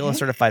our wheel of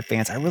certified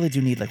fans. I really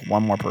do need like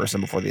one more person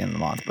before the end of the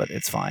month, but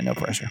it's fine. No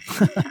pressure.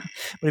 But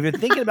if you're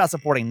thinking about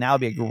supporting, now would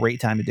be a great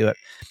time to do it.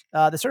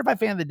 The certified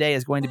fan of the day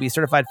is going to be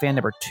certified fan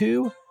number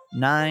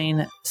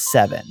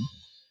 297.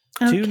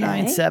 Okay.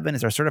 297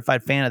 is our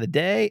certified fan of the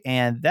day.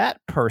 And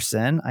that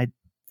person, I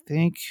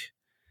think,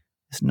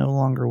 is no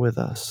longer with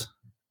us.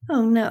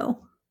 Oh, no.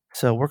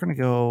 So we're going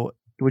to go.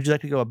 Would you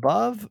like to go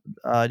above? Do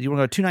you want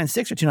to go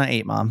 296 or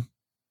 298, Mom?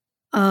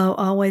 Oh,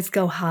 always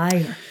go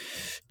higher.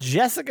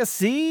 Jessica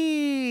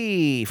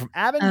C. from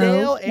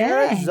Avondale,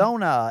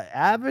 Arizona.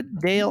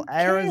 Avondale,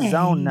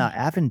 Arizona.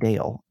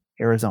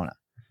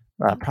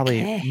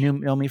 Probably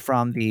know me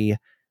from the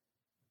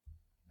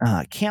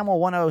Camel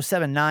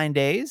 1079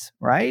 days,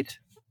 right?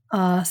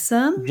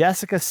 Awesome.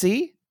 Jessica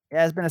C.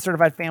 has been a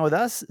certified fan with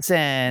us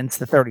since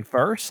the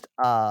 31st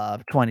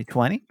of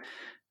 2020.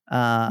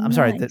 I'm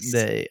sorry,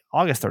 the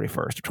August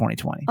 31st of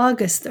 2020.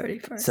 August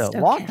 31st. So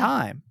long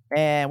time.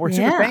 And we're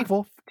super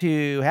thankful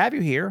to have you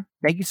here.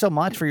 Thank you so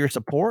much for your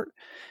support.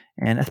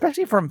 And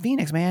especially from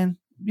Phoenix, man.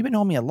 You've been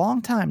knowing me a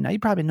long time now.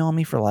 You've probably known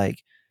me for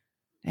like,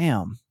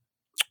 8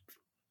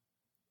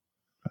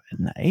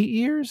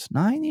 years,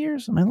 9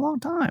 years. I mean, a long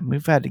time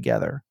we've had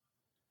together.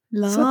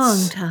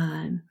 Long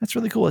time. That's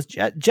really cool. It's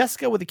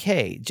Jessica with a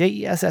K.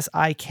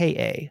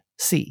 JESSIKA-C.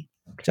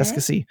 Okay. Jessica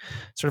C.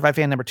 Certified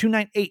fan number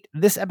 298.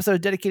 This episode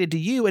is dedicated to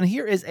you. And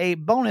here is a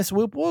bonus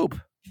whoop whoop.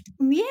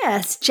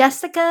 Yes,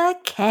 Jessica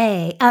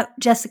K.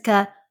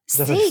 Jessica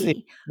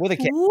C. With a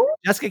K. Whoop.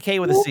 Jessica K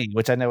with a C,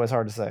 which I know is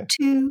hard to say.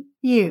 To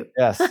you.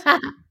 Yes.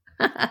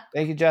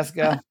 Thank you,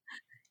 Jessica.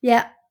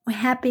 Yeah. We're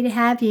happy to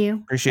have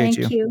you. Appreciate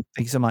Thank you.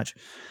 Thank you so much.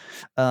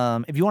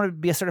 If you want to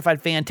be a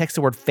certified fan, text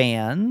the word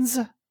FANS,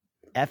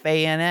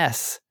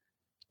 FANS,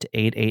 to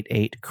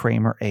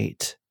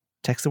 888-Kramer-8.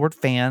 Text the word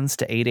FANS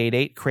to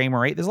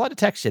 888-Kramer-8. There's a lot of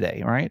text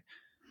today, right?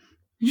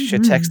 You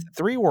should text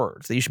 3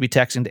 words that you should be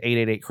texting to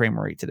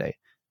 888-Kramer-8 today.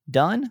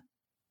 Done,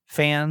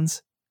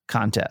 fans,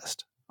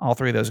 contest. All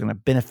 3 of those are going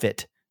to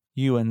benefit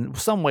you in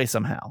some way,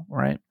 somehow,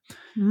 right?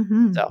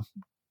 So,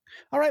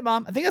 all right,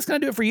 Mom. I think that's going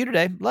to do it for you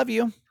today. Love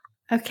you.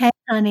 Okay,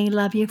 honey.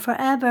 Love you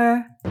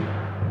forever.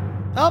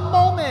 A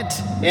moment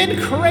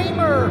in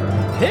Kramer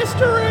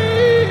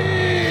history.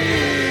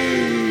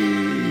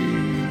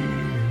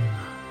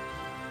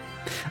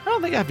 I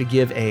don't think I have to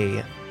give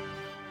a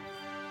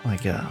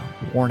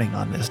warning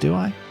on this, do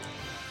I?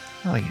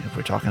 Like if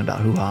we're talking about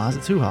hoo-ha's,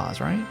 it's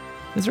hoo-ha's, right?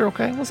 Is there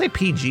okay? We'll say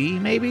PG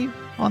maybe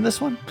on this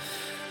one.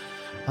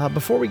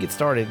 Before we get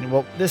started,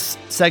 well, this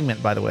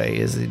segment, by the way,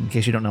 is, in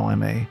case you don't know,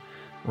 I'm a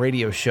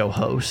radio show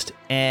host,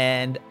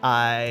 and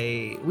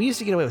we used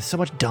to get away with so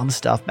much dumb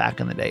stuff back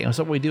in the day. And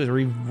so what we do is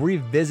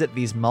revisit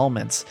these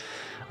moments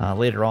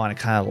later on and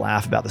kind of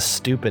laugh about the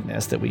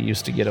stupidness that we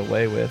used to get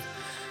away with.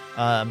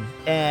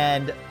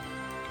 And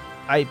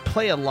I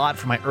play a lot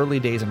from my early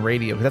days in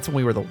radio because that's when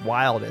we were the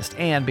wildest,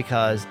 and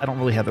because I don't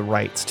really have the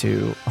rights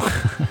to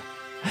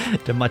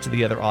to much of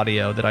the other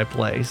audio that I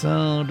play.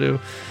 So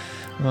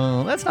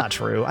that's not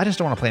true. I just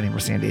don't want to play anymore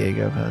San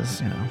Diego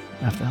because, I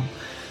have to.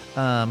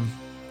 I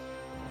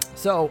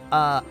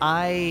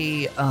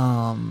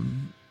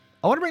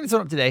want to bring this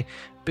one up today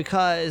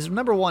because,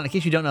 number one, in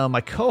case you don't know,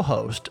 my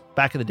co-host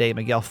back in the day,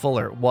 Miguel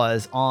Fuller,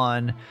 was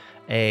on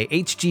a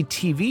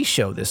HGTV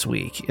show this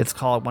week. It's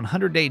called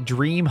 100 Day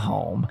Dream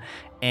Home,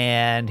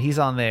 and he's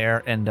on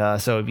there.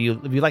 And so if you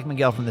like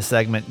Miguel from this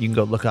segment, you can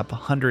go look up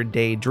 100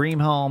 Day Dream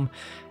Home.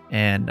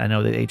 And I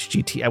know that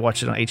I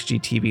watched it on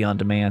HGTV on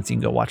demand, so you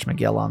can go watch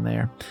Miguel on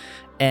there.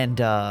 And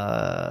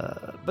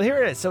but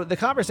here it is. So the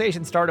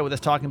conversation started with us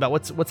talking about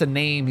what's a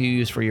name you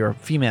use for your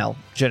female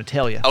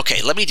genitalia.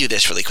 Okay, let me do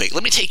this really quick.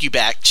 Let me take you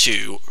back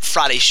to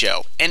Friday's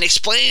show and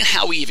explain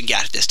how we even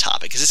got to this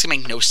topic, because this can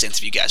make no sense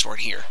if you guys weren't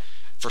here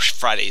for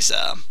Friday's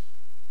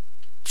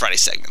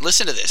segment.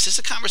 Listen to this. This is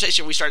a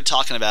conversation we started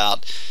talking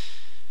about.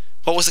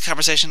 What was the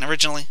conversation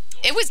originally?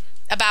 It was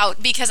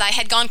about, because I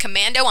had gone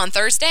commando on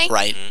Thursday.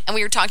 Right. And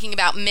we were talking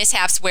about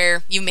mishaps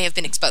where you may have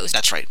been exposed.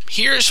 That's right.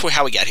 Here's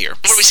how we got here.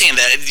 What are we saying?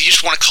 That you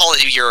just want to call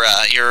it your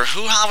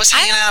hoo-ha was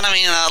hanging out? I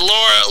mean,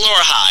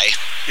 Laura High.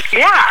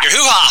 Yeah. Your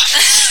hoo-ha.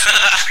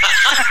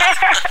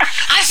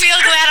 I feel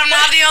glad I'm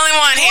not the only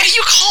one here. What do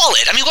you call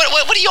it? I mean, what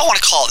do y'all want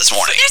to call it this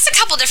morning? There's a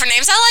couple different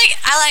names. I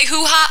like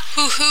hoo-ha,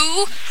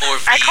 hoo-hoo. Or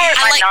I call it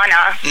my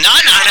Nana.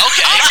 Nana,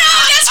 okay. Oh, no,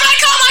 that's what I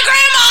call my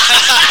grandma.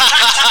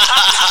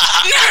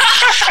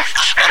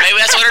 Well, maybe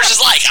that's what hers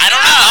is like. I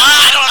don't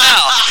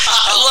know.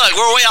 Look,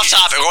 we're way off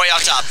topic.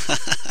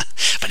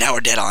 But now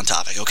we're dead on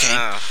topic,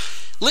 okay?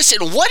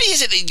 Listen, what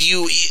is it that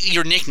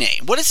your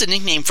nickname? What is the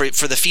nickname for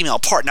the female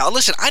part? Now,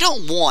 listen, I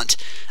don't want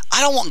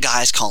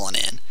guys calling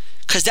in,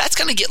 because that's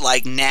going to get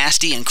like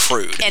nasty and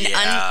crude and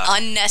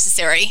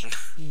unnecessary.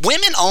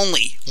 Women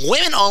only.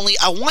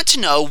 I want to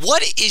know,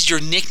 what is your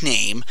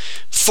nickname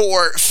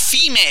for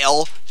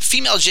female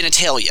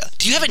genitalia?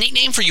 Do you have a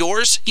nickname for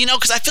yours?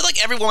 Because I feel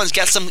like every woman's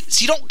got some.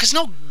 Because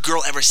no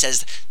girl ever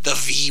says the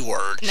V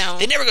word. No.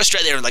 They never go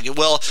straight there and like,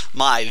 well,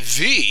 my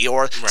V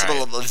or something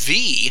like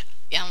V.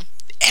 Yeah.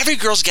 Every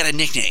girl's got a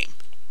nickname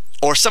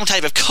or some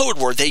type of code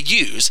word they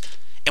use,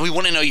 and we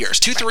want to know yours.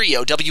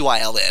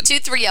 230-WILN.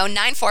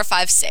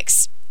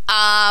 230-9456.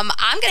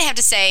 I'm gonna have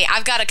to say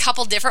I've got a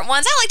couple different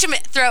ones. I like to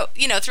throw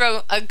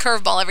a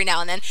curveball every now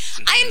and then.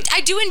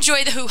 I do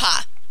enjoy the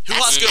hoo-ha.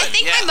 Hoo-ha's good. I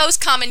think my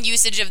most common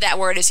usage of that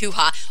word is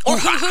hoo-ha or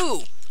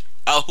hoo-hoo.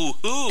 Oh,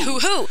 hoo-hoo.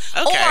 Hoo-hoo.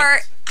 Okay.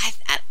 Or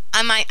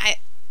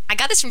I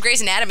got this from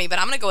Grey's Anatomy, but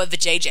I'm gonna go with the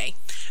JJ.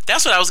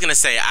 That's what I was going to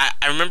say. I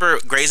remember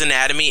Grey's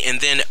Anatomy,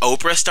 and then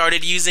Oprah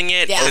started using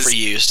it. Yeah.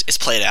 Overused. It's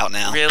played out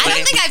now. Really? I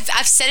don't think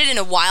I've said it in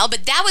a while,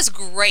 but that was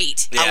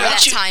great for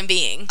that time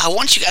being. I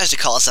want you guys to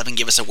call us up and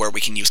give us a word we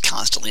can use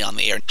constantly on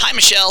the air. Hi,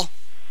 Michelle.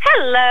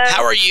 Hello.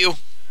 How are you?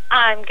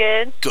 I'm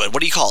good. Good.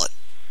 What do you call it?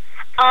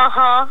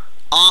 Uh-huh.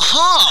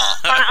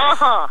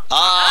 Uh-huh.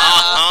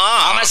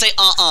 I'm going to say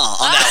on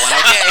that one,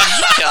 okay?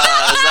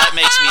 Because that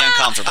makes me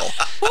uncomfortable.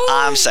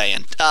 I'm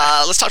saying.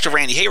 Let's talk to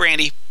Randy. Hey,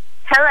 Randy.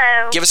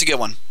 Hello. Give us a good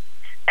one.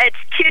 It's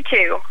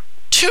Tutu.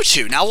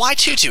 Tutu. Now, why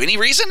Tutu? Any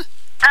reason?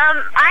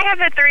 I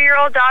have a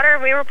 3-year-old daughter,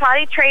 and we were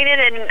potty trained,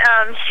 and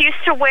she used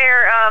to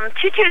wear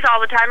tutus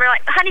all the time. We're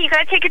like, honey, you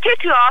got to take your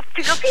tutu off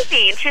to go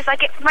pee-pee. And she's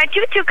like, my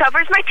tutu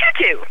covers my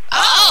tutu.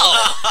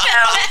 Oh!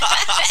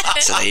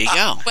 So there you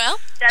go. Well,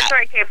 that's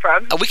where it came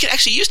from. We could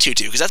actually use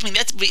tutu, because that's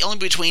only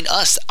between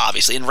us,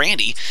 obviously, and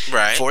Randy.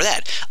 Right. For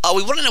that.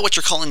 We want to know what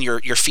you're calling your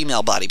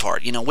female body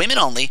part. Women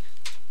only.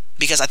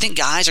 Because I think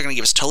guys are going to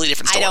give us a totally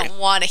different story. I don't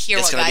want to hear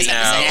what guys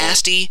have to say.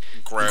 Nasty,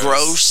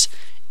 gross,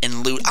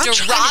 and lewd.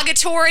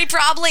 Derogatory,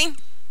 probably.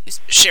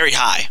 Sherry,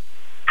 hi.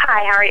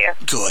 Hi, how are you?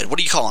 Good. What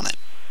are you calling it?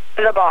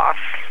 The boss.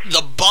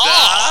 The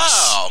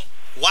boss? Oh.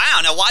 Wow.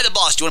 Now, why the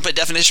boss? Do you want to put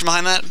a definition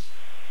behind that?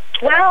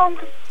 Well,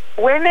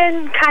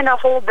 women kind of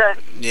hold the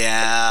family.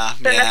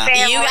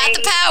 You got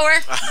the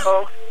power.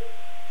 Oh.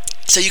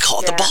 So you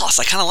call it the boss.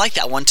 I kind of like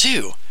that one,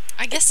 too.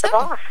 I guess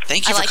so.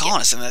 Thank you for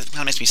calling us, and that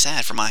kind of makes me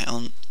sad for my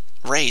own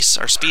race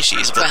or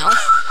species. But, Well.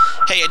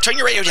 Hey, turn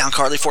your radio down,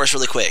 Carly, for us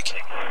really quick.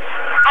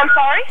 I'm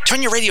sorry?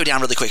 Turn your radio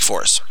down really quick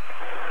for us.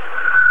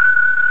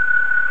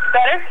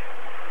 Better?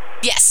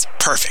 Yes.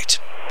 Perfect.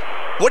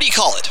 What do you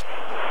call it?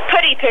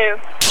 Putty poo.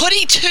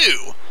 Putty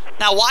 2.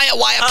 Now, why a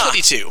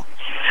putty 2?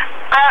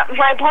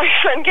 My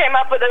boyfriend came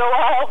up with it a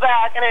while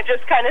back, and it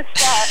just kind of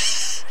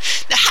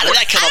stuck. Now, how did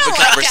that come up in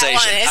conversation?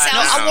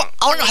 I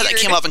want to know how that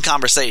came up in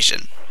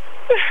conversation.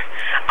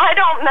 I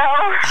don't know.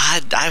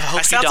 I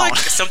hope you don't. Sounds like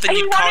something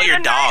you'd call your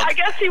dog. I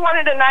guess he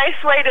wanted a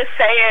nice way to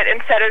say it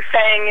instead of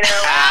saying,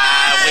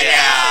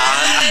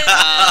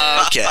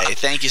 Okay,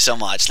 thank you so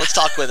much. Let's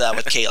talk with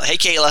Kayla. Hey,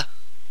 Kayla.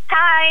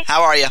 Hi.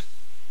 How are you?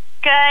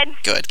 Good.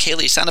 Good.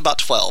 Kayla, you sound about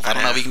 12. I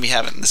don't know if we can be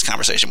having this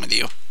conversation with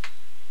you.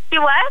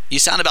 You what? You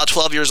sound about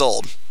 12 years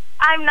old.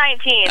 I'm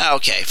 19.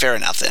 Okay, fair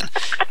enough then.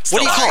 What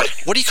do you call it?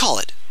 What do you call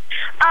it?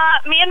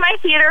 Me and my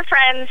theater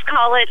friends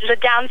call it the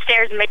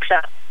downstairs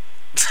mix-up.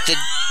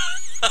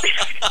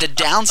 The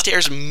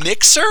downstairs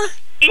mixer?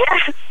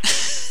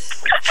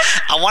 Yes.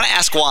 I want to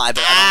ask why,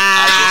 but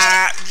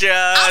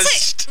I'll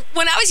say,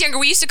 when I was younger,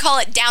 we used to call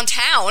it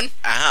downtown.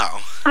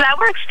 Oh. That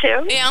works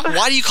too. Yeah.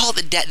 Why do you call it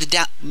the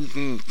down?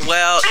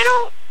 Well,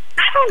 I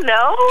don't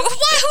know.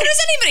 Why? Who does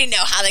anybody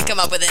know how they come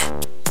up with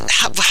it?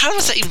 How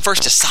was that even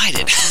first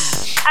decided?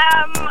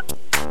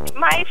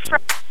 My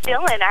friend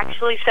Dylan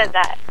actually said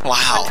that.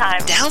 Wow. One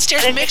time.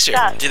 Downstairs mixer.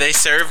 do they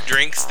serve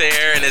drinks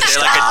there? And is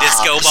there like a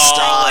disco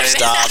ball? Stop.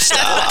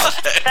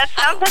 That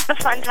sounds like a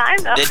fun time,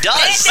 though. It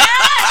does.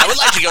 I would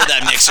like to go to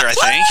that mixer, I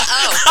think.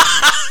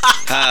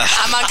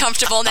 I'm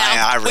uncomfortable now.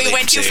 I really we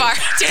went too far.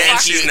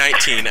 She's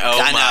 19. Oh,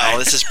 I know.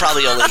 This is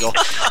probably illegal.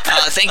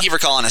 Thank you for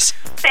calling us.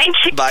 Thank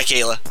you. Bye,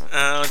 Kayla.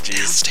 Oh, jeez.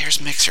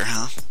 Downstairs mixer,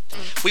 huh?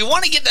 We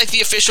want to get like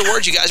the official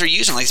words you guys are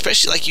using, like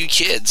especially like you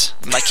kids.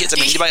 By kids, I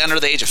mean anybody under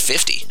the age of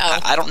 50.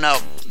 I don't know.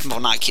 Well,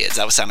 not kids.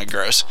 That would sound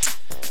gross.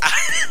 I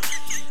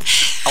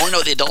want to know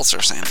what the adults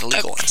are saying, the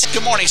legal ones.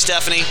 Good morning,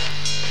 Stephanie.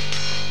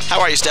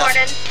 How are you, Steph?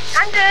 Morning.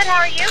 I'm good.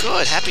 How are you?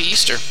 Good. Happy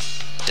Easter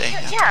Day.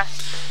 Yeah.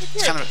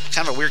 It's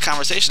kind of a weird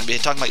conversation to be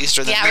talking about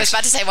Easter. Yeah, I was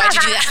about to say, why'd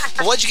you do that?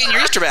 Well, what'd you get in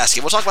your Easter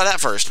basket? We'll talk about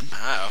that first.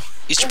 Oh.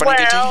 Easter bunny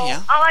good too?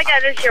 Yeah. All I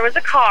got this year was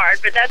a card,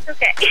 but that's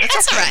okay.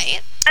 That's all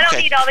right. I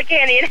don't need all the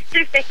candy and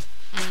everything.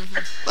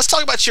 Let's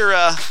talk about your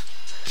Well,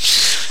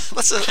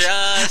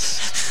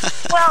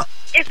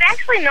 it's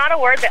actually not a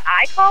word that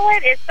I call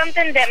it. It's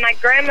something that my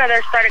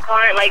grandmother started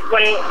calling it, like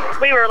when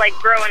we were like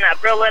growing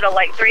up, real little,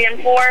 like 3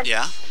 and 4.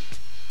 Yeah.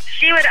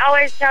 She would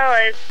always tell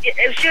us.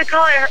 She would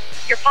call it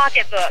your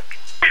pocketbook.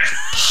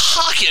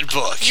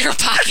 Pocketbook. Your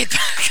pocketbook.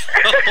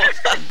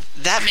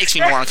 That makes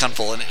me more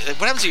uncomfortable. And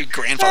what happens if your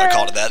grandfather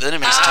called it that? Then it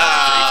makes it totally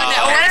creepy.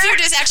 No. What if you're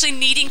just actually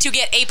needing to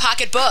get a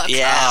pocketbook?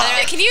 Yeah. And they're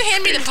like, can you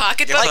hand me the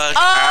pocketbook? Well,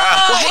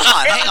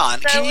 hang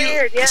on. So Can you,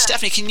 weird, yeah.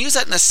 Stephanie? Can you use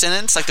that in a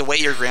sentence, like the way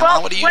your grandma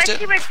would have used what it?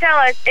 she would tell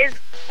us is,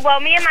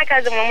 me and my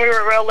cousin, when we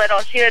were real little,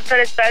 she would put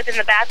us both in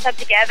the bathtub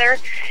together,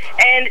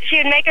 and she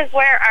would make us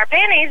wear our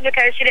panties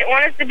because she didn't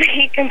want us to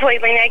be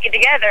completely naked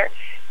together.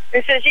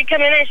 And so she'd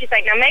come in and she's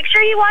like, now make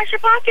sure you wash your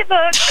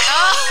pocketbook.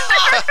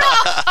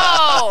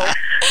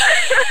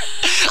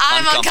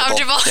 I'm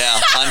uncomfortable.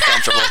 Yeah,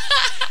 uncomfortable.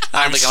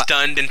 I'm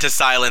stunned into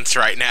silence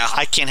right now.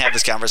 I can't have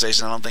this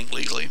conversation, I don't think,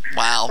 legally.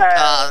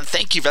 Wow.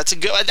 Thank you. That's a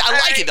good... I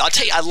like it, though. I'll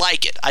tell you, I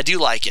like it. I do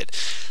like it.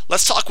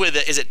 Let's talk with...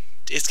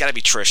 It's got to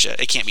be Trisha.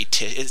 It can't be...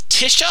 Is it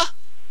Tisha?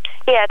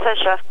 Yeah,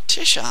 Tisha.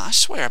 Tisha. I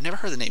swear, I've never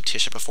heard the name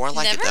Tisha before. I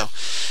like it, though.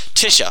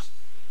 Tisha.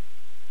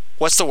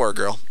 What's the word,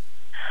 girl?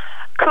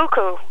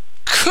 Cuckoo.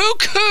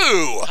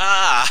 Cuckoo!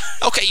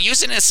 Okay,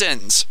 use it in a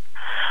sentence.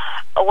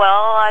 Well,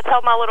 I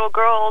tell my little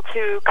girl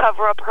to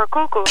cover up her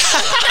cuckoo.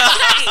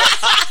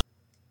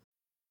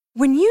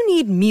 When you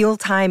need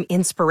mealtime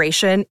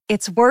inspiration,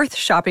 it's worth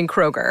shopping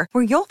Kroger,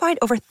 where you'll find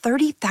over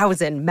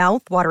 30,000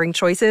 mouth-watering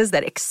choices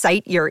that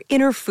excite your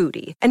inner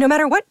foodie. And no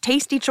matter what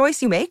tasty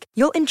choice you make,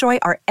 you'll enjoy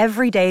our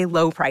everyday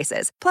low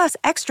prices, plus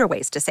extra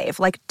ways to save,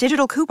 like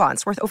digital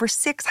coupons worth over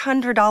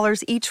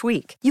 $600 each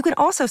week. You can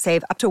also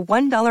save up to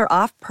 $1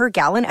 off per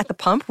gallon at the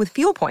pump with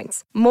fuel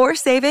points. More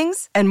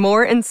savings and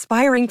more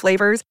inspiring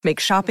flavors make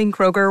shopping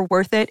Kroger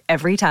worth it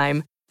every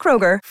time.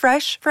 Kroger,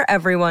 fresh for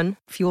everyone.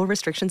 Fuel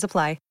restrictions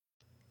apply.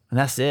 And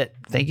that's it.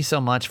 Thank you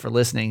so much for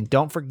listening.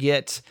 Don't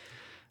forget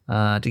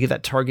to get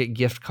that Target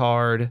gift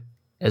card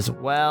as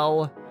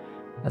well.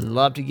 I'd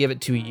love to give it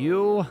to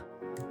you.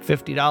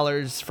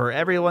 $50 for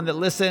everyone that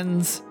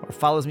listens or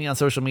follows me on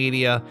social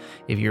media.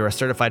 If you're a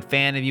certified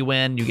fan and you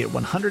win, you get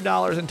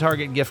 $100 in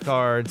Target gift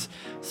cards.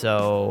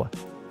 So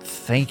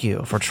thank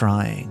you for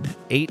trying.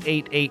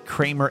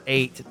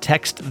 888-Kramer8.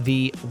 Text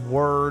the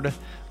word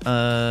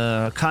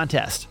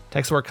contest.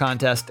 Text the word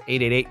contest,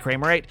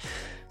 888-Kramer8.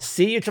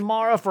 See you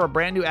tomorrow for a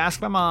brand new Ask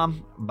My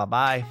Mom.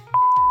 Bye-bye.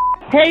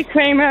 Hey,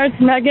 Kramer. It's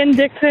Megan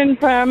Dixon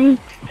from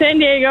San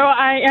Diego.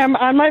 I am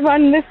on my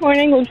run this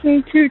morning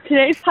listening to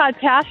today's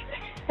podcast,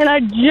 And I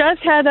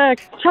just had to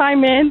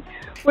chime in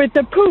with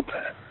the poop,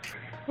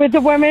 with the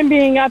women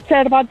being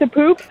upset about the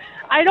poop.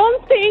 I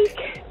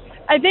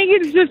think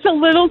it's just a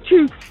little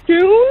too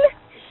soon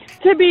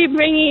to be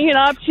bringing it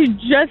up. She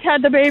just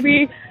had the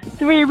baby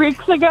 3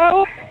 weeks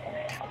ago.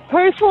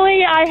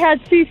 Personally, I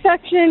had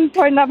C-section,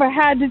 so I never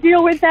had to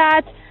deal with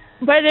that.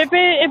 But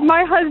if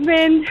my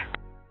husband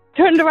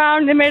turned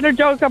around and made a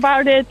joke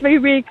about it 3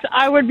 weeks,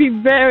 I would be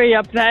very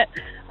upset.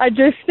 I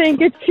just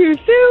think it's too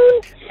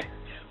soon.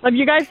 Love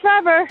you guys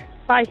forever.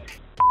 Bye.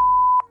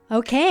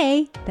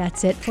 Okay,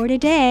 that's it for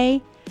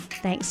today.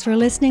 Thanks for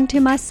listening to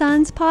my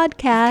son's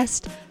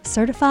podcast,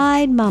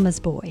 Certified Mama's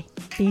Boy.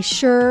 Be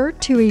sure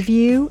to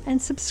review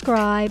and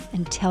subscribe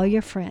and tell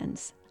your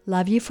friends.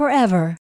 Love you forever.